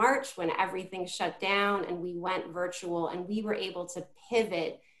 13th of March, when everything shut down and we went virtual, and we were able to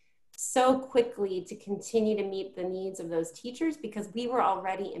pivot so quickly to continue to meet the needs of those teachers because we were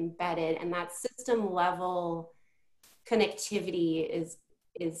already embedded, and that system level connectivity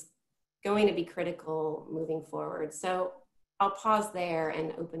is going to be critical moving forward. So I'll pause there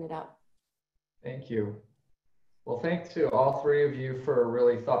and open it up. Thank you. Well, thanks to all three of you for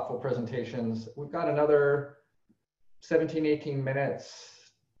really thoughtful presentations. We've got another 17, 18 minutes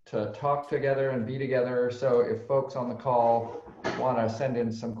to talk together and be together. So if folks on the call want to send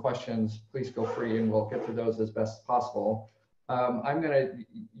in some questions, please feel free and we'll get to those as best as possible. I'm going to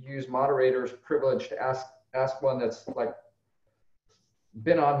use moderator's privilege to ask one that's like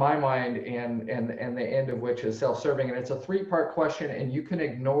been on my mind and the end of which is self-serving, and it's a 3-part question, and you can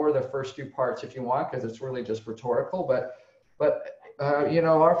ignore the first 2 parts if you want because it's really just rhetorical, but you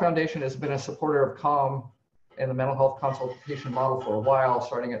know, our foundation has been a supporter of CALM and the mental health consultation model for a while,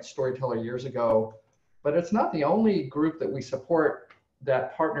 starting at Storyteller years ago, but it's not the only group that we support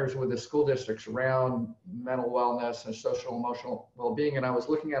that partners with the school districts around mental wellness and social emotional well-being. And I was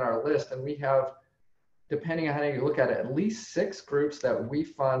looking at our list, and we have, depending on how you look at it, at least 6 groups that we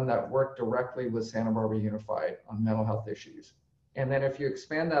fund that work directly with Santa Barbara Unified on mental health issues. And then if you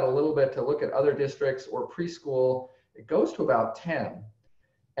expand that a little bit to look at other districts or preschool, it goes to about 10.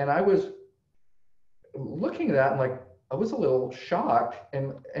 And I was looking at that and like, I was a little shocked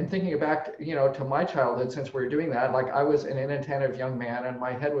and thinking back, you know, to my childhood, since we were doing that, like I was an inattentive young man and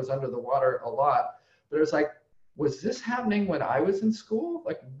my head was under the water a lot, but it was like, was this happening when I was in school?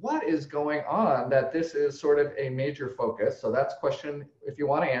 Like, what is going on that this is sort of a major focus? So that's question, if you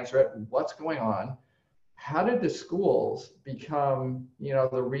want to answer it, what's going on? How did the schools become, you know,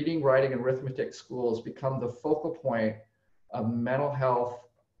 the reading, writing, and arithmetic schools become the focal point of mental health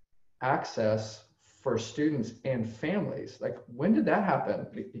access for students and families? Like, when did that happen?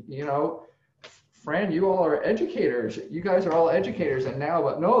 You know, Frann, you all are educators. You guys are all educators, and now,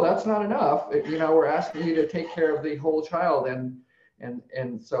 but no, that's not enough. You know, we're asking you to take care of the whole child, and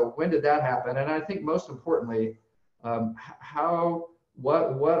so when did that happen? And I think most importantly,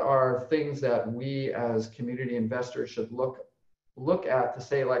 what are things that we as community investors should look at to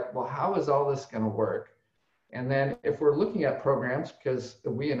say, like, well, how is all this going to work? And then if we're looking at programs, because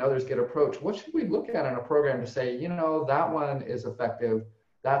we and others get approached, what should we look at in a program to say, you know, that one is effective.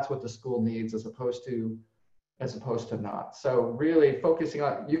 That's what the school needs, as opposed to not. So really focusing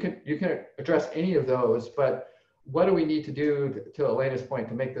on, you can address any of those, but what do we need to do, to Elena's point,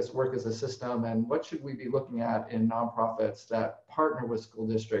 to make this work as a system? And what should we be looking at in nonprofits that partner with school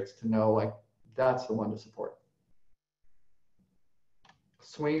districts to know, like, that's the one to support?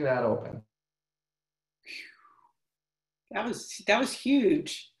 Swing that open. That was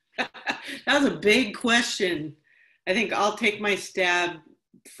huge. That was a big question. I think I'll take my stab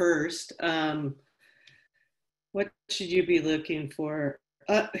first. What should you be looking for?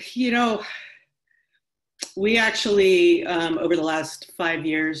 You know, We actually, over the last 5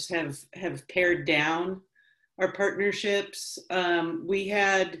 years, have pared down our partnerships. We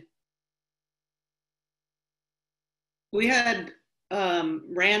had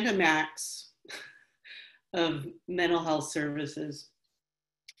random acts of mental health services,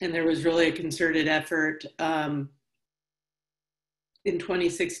 and there was really a concerted effort. In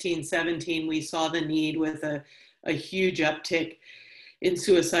 2016-17, we saw the need with a huge uptick in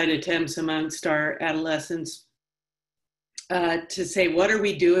suicide attempts amongst our adolescents, to say, what are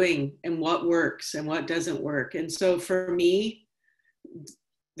we doing and what works and what doesn't work? And so for me,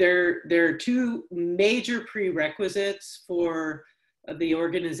 there are two major prerequisites for the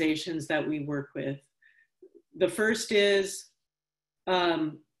organizations that we work with. The first is,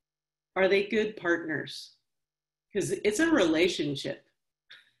 are they good partners? Because it's a relationship.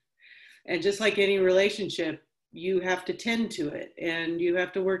 And just like any relationship, you have to tend to it and you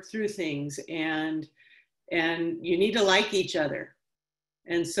have to work through things, and you need to like each other.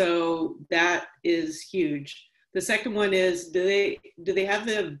 And so that is huge. The second one is, do they have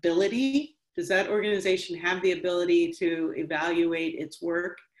the ability, does that organization have the ability to evaluate its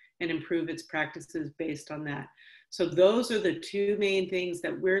work and improve its practices based on that? So those are the two main things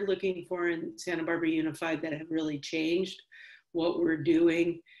that we're looking for in Santa Barbara Unified that have really changed what we're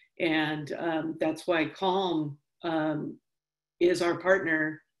doing. And that's why CALM is our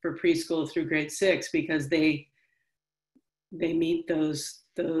partner for preschool through grade 6, because they meet those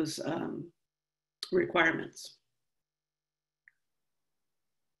requirements.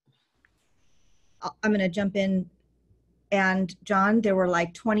 I'm going to jump in. And John, there were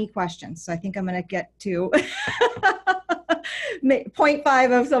like 20 questions. So I think I'm going to get to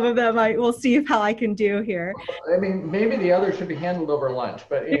 0.5 of some of them. We'll see how I can do here. I mean, maybe the others should be handled over lunch,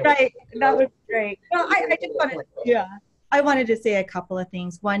 but anyway. Right, that was great. Well, I just wanted, I wanted to say a couple of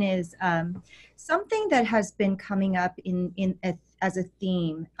things. One is something that has been coming up as a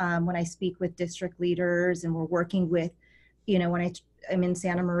theme when I speak with district leaders and we're working with, when I'm in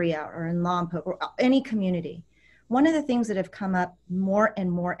Santa Maria or in Lompoc or any community. One of the things that have come up more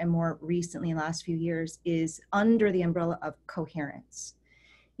and more and more recently in the last few years is under the umbrella of coherence.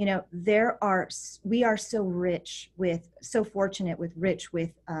 We are so fortunate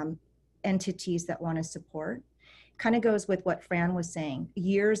with entities that want to support. Kind of goes with what Frann was saying.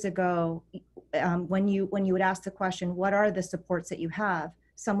 Years ago, when you would ask the question, what are the supports that you have?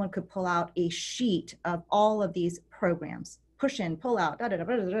 Someone could pull out a sheet of all of these programs, push in, pull out,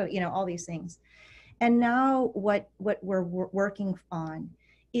 all these things. And now what we're working on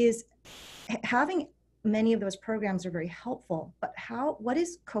is having many of those programs are very helpful, but what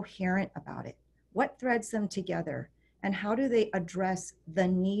is coherent about it? What threads them together? And how do they address the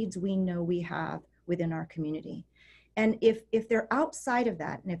needs we know we have within our community? And if they're outside of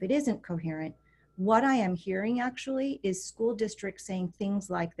that, and if it isn't coherent, what I am hearing actually is school districts saying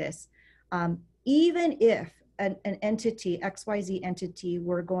things like this. Even if an entity, XYZ entity,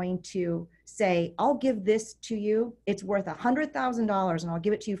 were going to say, I'll give this to you, it's worth $100,000 and I'll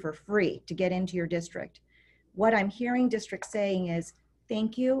give it to you for free to get into your district. What I'm hearing districts saying is,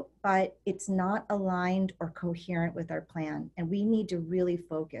 thank you, but it's not aligned or coherent with our plan. And we need to really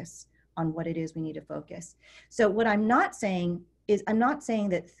focus on what it is we need to focus. So what I'm not saying is, I'm not saying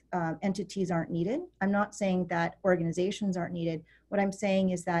that entities aren't needed. I'm not saying that organizations aren't needed. What I'm saying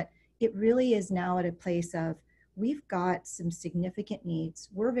is that it really is now at a place of, we've got some significant needs.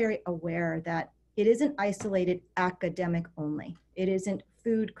 We're very aware that it isn't isolated academic only. It isn't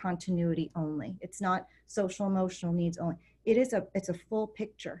food continuity only. It's not social emotional needs only. It's a full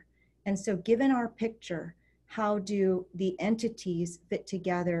picture. And so given our picture, how do the entities fit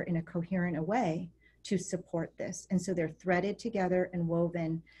together in a coherent way to support this? And so they're threaded together and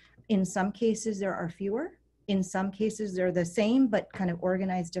woven. In some cases, there are fewer. In some cases, they're the same, but kind of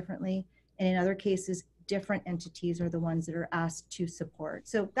organized differently. And in other cases, different entities are the ones that are asked to support.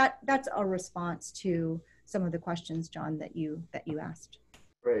 So that's a response to some of the questions, John, that you asked.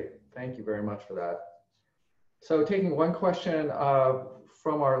 Great, thank you very much for that. So taking one question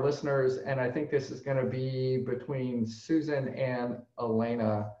from our listeners, and I think this is going to be between Susan and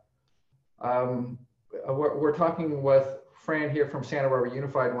Alana. We're talking with Frann here from Santa Barbara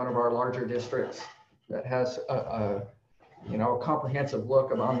Unified, one of our larger districts that has a comprehensive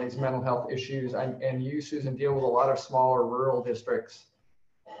look on these mental health issues. And you, Susan, deal with a lot of smaller rural districts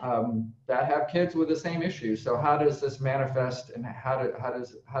that have kids with the same issues. So how does this manifest, and how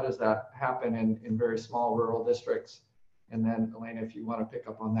does that happen in very small rural districts? And then Alana, if you want to pick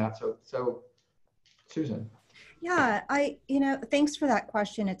up on that. So Susan. Yeah, thanks for that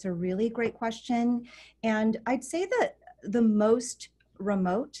question. It's a really great question. And I'd say that the most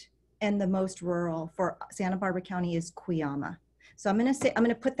remote and the most rural for Santa Barbara County is Cuyama. So I'm going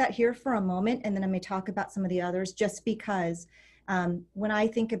to put that here for a moment, and then I'm going to talk about some of the others, just because when I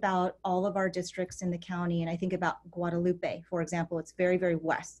think about all of our districts in the county, and I think about Guadalupe, for example, it's very, very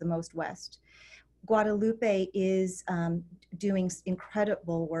west, the most west. Guadalupe is doing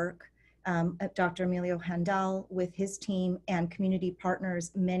incredible work. Dr. Emilio Handel with his team and community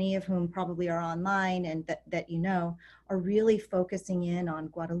partners, many of whom probably are online and that you know, are really focusing in on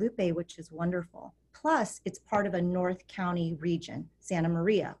Guadalupe, which is wonderful. Plus, it's part of a North County region, Santa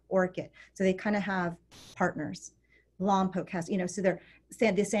Maria, Orchid. So they kind of have partners. Lompoc has, you know, so they're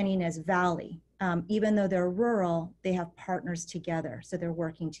the San Ynez Valley. Even though they're rural, they have partners together. So they're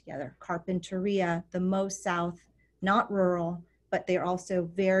working together. Carpinteria, the most south, not rural, but they're also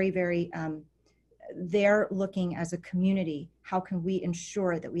very, very, they're looking as a community, how can we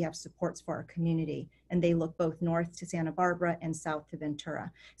ensure that we have supports for our community? And they look both north to Santa Barbara and south to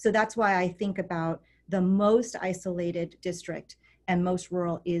Ventura. So that's why I think about the most isolated district and most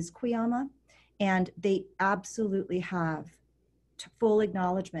rural is Cuyama. And they absolutely have full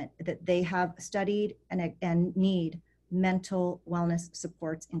acknowledgement that they have studied and need mental wellness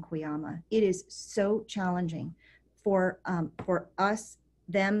supports in Cuyama. It is so challenging for us,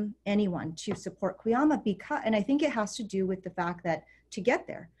 them, anyone to support Cuyama, because, and I think it has to do with the fact that to get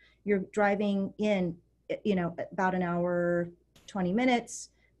there, you're driving in, you know, about an hour, 20 minutes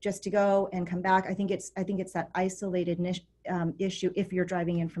just to go and come back. I think it's that isolated issue if you're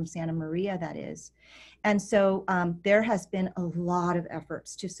driving in from Santa Maria, that is. And so there has been a lot of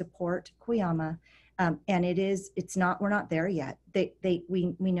efforts to support Cuyama. And we're not there yet.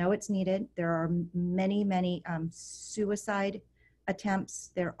 We know it's needed. There are many suicide attempts.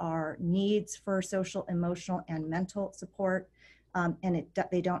 There are needs for social, emotional, and mental support. And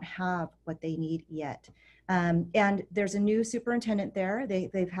they don't have what they need yet. And there's a new superintendent there.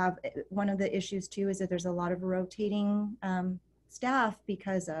 They've one of the issues too is that there's a lot of rotating staff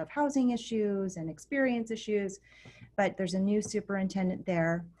because of housing issues and experience issues. But there's a new superintendent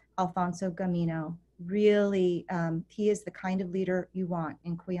there, Alfonso Gamino. Really, he is the kind of leader you want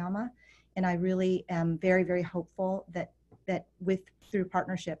in Cuyama. And I really am very, very hopeful that through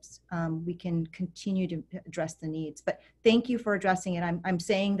partnerships, we can continue to address the needs. But thank you for addressing it. I'm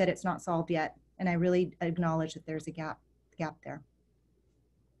saying that it's not solved yet. And I really acknowledge that there's a gap there.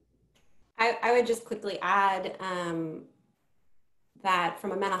 I would just quickly add that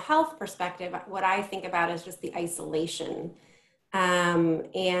from a mental health perspective, what I think about is just the isolation.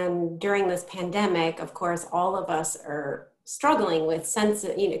 And during this pandemic, of course, all of us are struggling with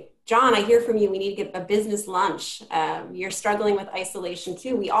John, I hear from you, we need to get a business lunch. You're struggling with isolation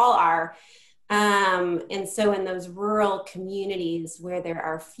too. We all are. And so in those rural communities where there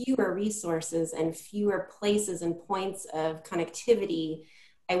are fewer resources and fewer places and points of connectivity,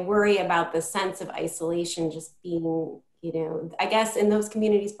 I worry about the sense of isolation just being, I guess in those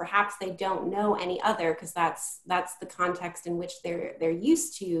communities, perhaps they don't know any other because that's the context in which they're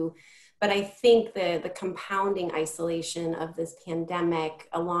used to. But I think the compounding isolation of this pandemic,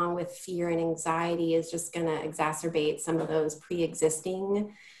 along with fear and anxiety, is just going to exacerbate some of those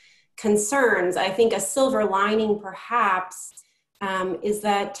pre-existing concerns. I think a silver lining, perhaps, is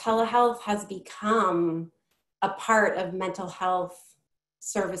that telehealth has become a part of mental health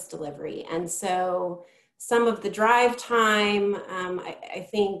service delivery. And so some of the drive time, I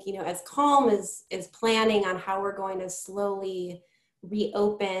think, as Calm is planning on how we're going to slowly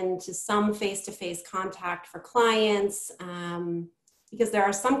reopen to some face-to-face contact for clients, because there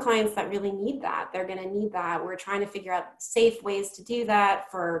are some clients that really need that. They're going to need that. We're trying to figure out safe ways to do that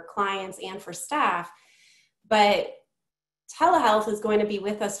for clients and for staff. But telehealth is going to be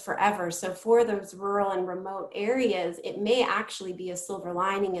with us forever. So for those rural and remote areas, it may actually be a silver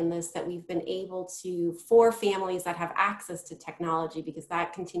lining in this that we've been able to, for families that have access to technology, because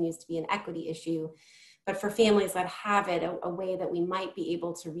that continues to be an equity issue, but for families that have it, a way that we might be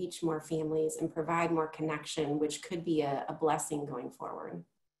able to reach more families and provide more connection, which could be a blessing going forward.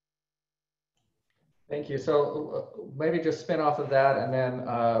 Thank you. So maybe just spin off of that,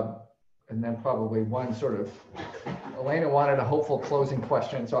 and then probably one sort of, Elena wanted a hopeful closing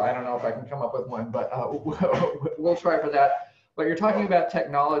question, so I don't know if I can come up with one, but we'll try for that. But you're talking about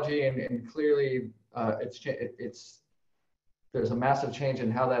technology, and clearly there's a massive change in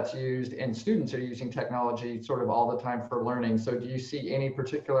how that's used, and students are using technology sort of all the time for learning. So do you see any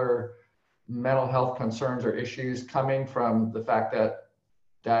particular mental health concerns or issues coming from the fact that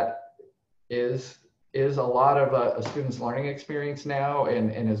that is a lot of a student's learning experience now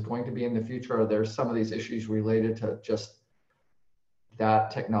and is going to be in the future? Are there some of these issues related to just that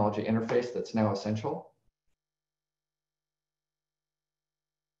technology interface that's now essential?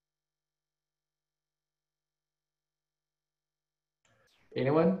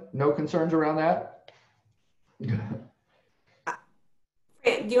 Anyone? No concerns around that? Fran,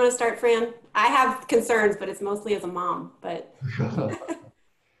 do you want to start, Fran? I have concerns, but it's mostly as a mom, but.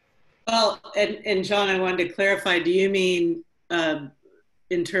 Well, and John, I wanted to clarify, do you mean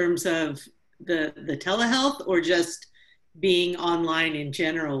in terms of the telehealth or just being online in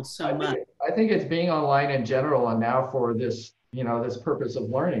general so much? I think it's being online in general, and now for this, you know, this purpose of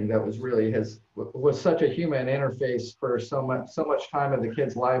learning that was really was such a human interface for so much time of the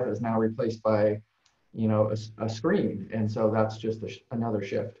kid's life is now replaced by, you know, a screen. And so that's just another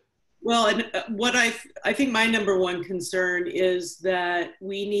shift. Well, and what I think my number one concern is that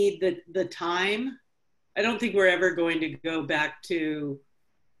we need the time. I don't think we're ever going to go back to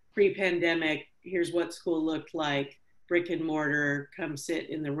pre-pandemic, here's what school looked like, brick and mortar, come sit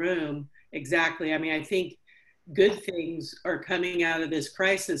in the room. Exactly. I mean, I think good things are coming out of this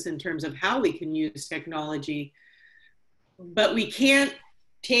crisis in terms of how we can use technology, but we can't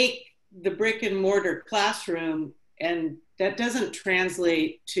take the brick and mortar classroom, and that doesn't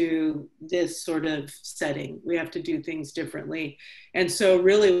translate to this sort of setting. We have to do things differently. And so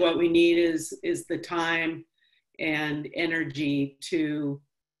really what we need is the time and energy to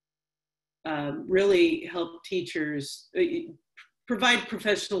really help teachers, provide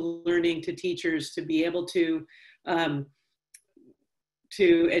professional learning to teachers to be able to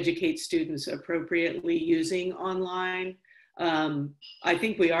educate students appropriately using online. I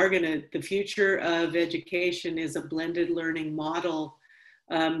think we are the future of education is a blended learning model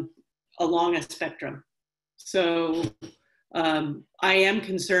along a spectrum. So I am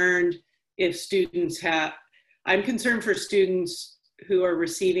concerned if students I'm concerned for students who are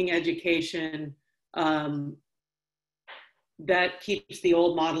receiving education that keeps the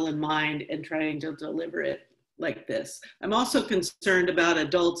old model in mind and trying to deliver it like this. I'm also concerned about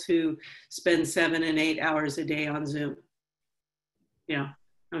adults who spend 7 and 8 hours a day on Zoom. Yeah,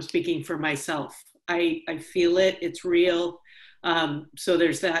 I'm speaking for myself. I feel it, it's real. So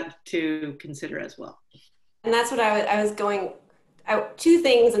there's that to consider as well. And that's what I was going, two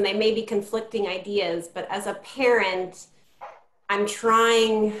things, and they may be conflicting ideas, but as a parent, I'm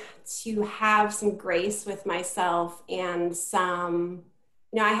trying to have some grace with myself and some,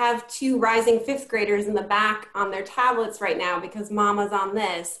 you know, I have 2 rising 5th graders in the back on their tablets right now because mama's on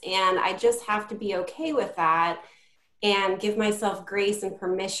this, and I just have to be okay with that and give myself grace and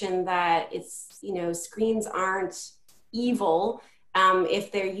permission that it's, you know, screens aren't evil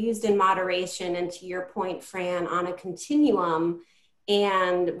if they're used in moderation, and to your point, Fran, on a continuum.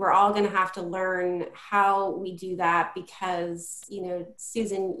 And we're all going to have to learn how we do that because, you know,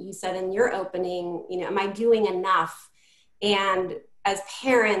 Susan, you said in your opening, you know, am I doing enough? And as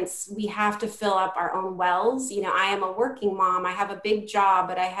parents, we have to fill up our own wells. You know, I am a working mom. I have a big job,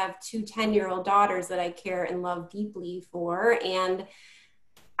 but I have 2 10-year-old daughters that I care and love deeply for. And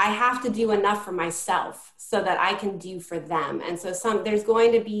I have to do enough for myself so that I can do for them. And so there's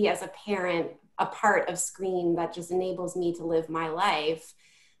going to be, as a parent, a part of screen that just enables me to live my life.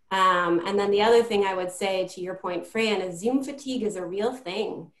 And then the other thing I would say, to your point, Fran, is Zoom fatigue is a real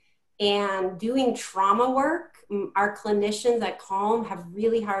thing. And doing trauma work, our clinicians at Calm have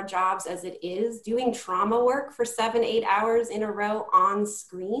really hard jobs as it is. Doing trauma work for 7, 8 hours in a row on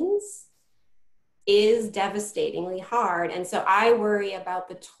screens is devastatingly hard. And so I worry about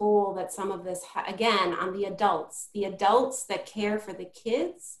the toll that some of this, again, on the adults that care for the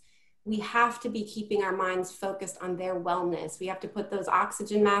kids. We have to be keeping our minds focused on their wellness. We have to put those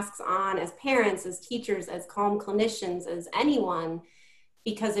oxygen masks on as parents, as teachers, as Calm clinicians, as anyone,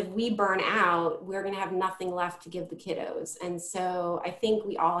 because if we burn out, we're going to have nothing left to give the kiddos. And so I think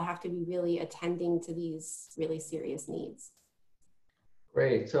we all have to be really attending to these really serious needs.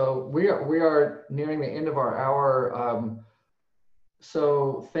 Great. So we are nearing the end of our hour.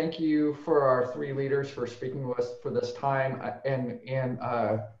 So thank you for our 3 leaders for speaking with us for this time. And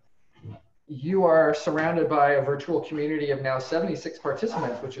you are surrounded by a virtual community of now 76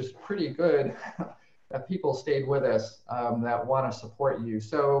 participants, which is pretty good that people stayed with us that want to support you.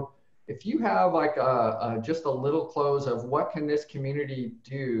 So if you have like just a little close of what can this community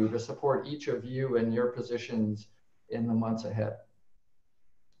do to support each of you in your positions in the months ahead?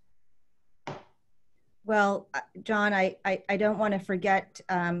 Well, John, I don't want to forget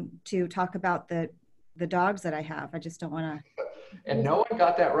to talk about the dogs that I have. I just don't want to. And no one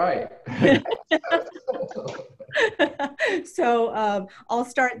got that right. So I'll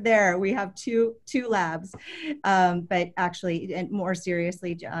start there. We have two labs, but actually, and more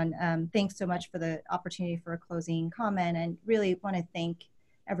seriously, John, thanks so much for the opportunity for a closing comment, and really want to thank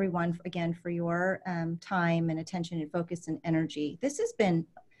everyone again for your time and attention and focus and energy. This has been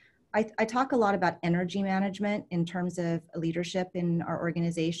I talk a lot about energy management in terms of leadership in our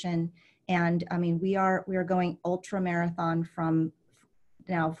organization. And I mean, we are going ultra marathon from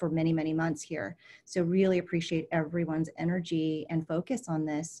now for many, many months here. So really appreciate everyone's energy and focus on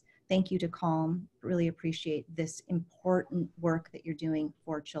this. Thank you to Calm. Really appreciate this important work that you're doing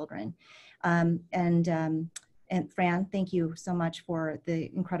for children. And Fran, thank you so much for the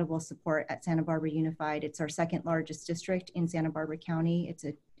incredible support at Santa Barbara Unified. It's our second largest district in Santa Barbara County. It's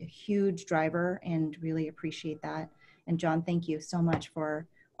a huge driver and really appreciate that. And John, thank you so much for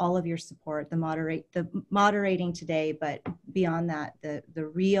all of your support, the moderating today, but beyond that, the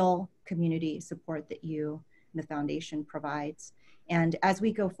real community support that you and the foundation provides. And as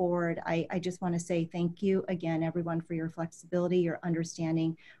we go forward, I just want to say thank you again, everyone, for your flexibility, your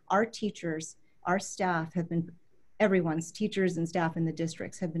understanding. Our teachers, our staff have been, everyone's teachers and staff in the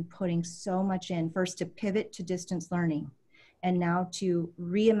districts have been putting so much in, first to pivot to distance learning, and now to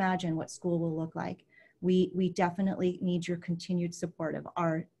reimagine what school will look like. We definitely need your continued support of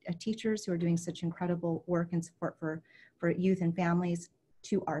our teachers who are doing such incredible work and support for youth and families,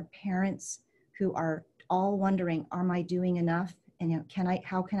 to our parents who are all wondering, am I doing enough? And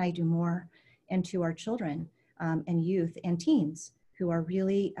how can I do more? And to our children and youth and teens who are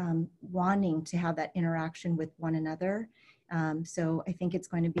really wanting to have that interaction with one another. So I think it's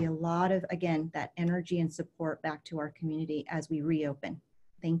going to be a lot of, again, that energy and support back to our community as we reopen.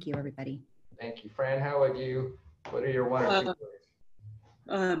 Thank you, everybody. Thank you. Fran, what are your one or two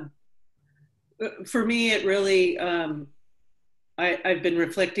words? For me, it really, I've been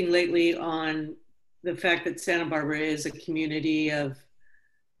reflecting lately on the fact that Santa Barbara is a community of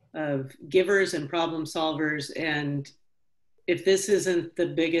givers and problem solvers. And if this isn't the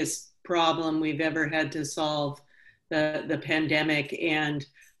biggest problem we've ever had to solve, the pandemic and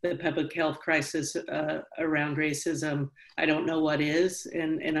the public health crisis around racism, I don't know what is.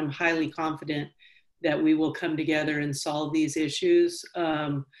 And I'm highly confident that we will come together and solve these issues.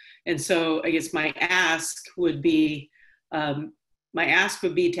 And so I guess my ask would be to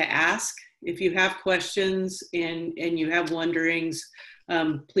ask. If you have questions and you have wonderings,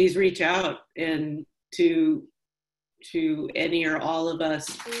 please reach out and to any or all of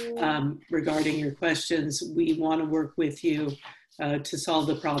us regarding your questions. We want to work with you to solve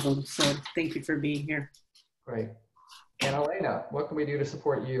the problem. So thank you for being here. Great. And Alana, what can we do to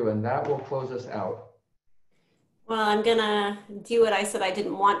support you? And that will close us out. Well, I'm gonna do what I said I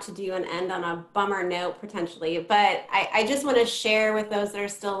didn't want to do and end on a bummer note potentially, but I just want to share with those that are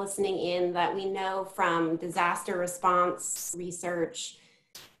still listening in that we know from disaster response research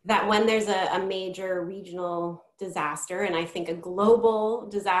that when there's a major regional disaster, and I think a global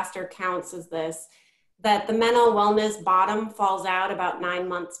disaster counts as this, that the mental wellness bottom falls out about 9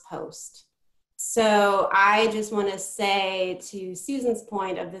 months post. So I just want to say, to Susan's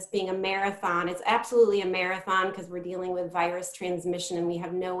point of this being a marathon, it's absolutely a marathon because we're dealing with virus transmission and we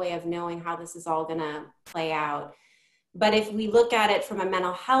have no way of knowing how this is all going to play out. But if we look at it from a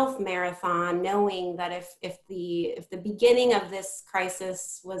mental health marathon, knowing that if the beginning of this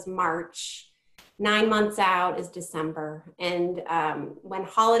crisis was March, 9 months out is December. And when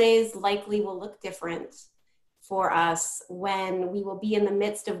holidays likely will look different for us, when we will be in the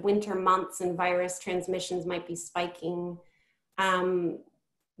midst of winter months and virus transmissions might be spiking,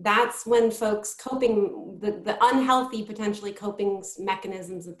 that's when folks coping, the unhealthy potentially coping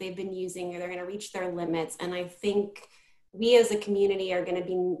mechanisms that they've been using, they're going to reach their limits. And I think we as a community are going to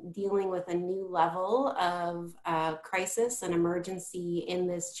be dealing with a new level of crisis and emergency in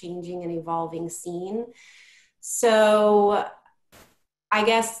this changing and evolving scene. So I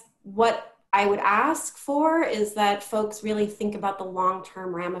guess what I would ask for is that folks really think about the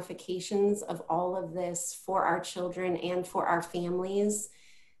long-term ramifications of all of this for our children and for our families.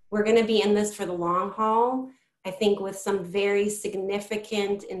 We're going to be in this for the long haul. I think with some very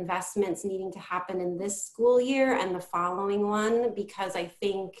significant investments needing to happen in this school year and the following one, because I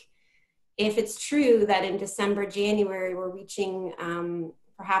think if it's true that in December, January, we're reaching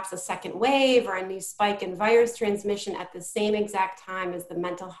perhaps a second wave or a new spike in virus transmission at the same exact time as the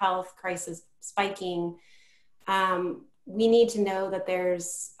mental health crisis spiking, we need to know that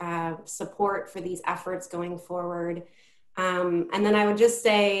there's support for these efforts going forward. And then I would just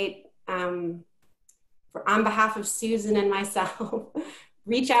say, on behalf of Susan and myself,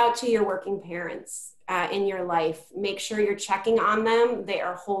 reach out to your working parents in your life. Make sure you're checking on them. They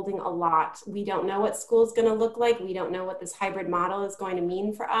are holding a lot. We don't know what school is going to look like. We don't know what this hybrid model is going to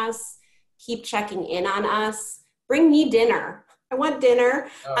mean for us. Keep checking in on us. Bring me dinner. I want dinner.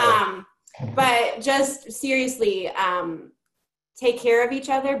 But just seriously, take care of each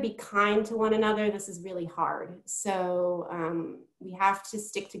other, be kind to one another. This is really hard. So we have to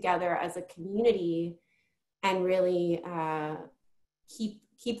stick together as a community and really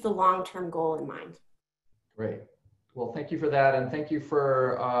keep the long-term goal in mind. Great. Well, thank you for that. And thank you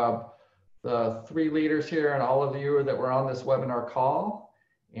for the 3 leaders here and all of you that were on this webinar call.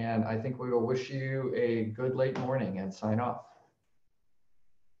 And I think we will wish you a good late morning and sign off.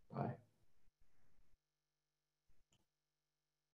 Bye.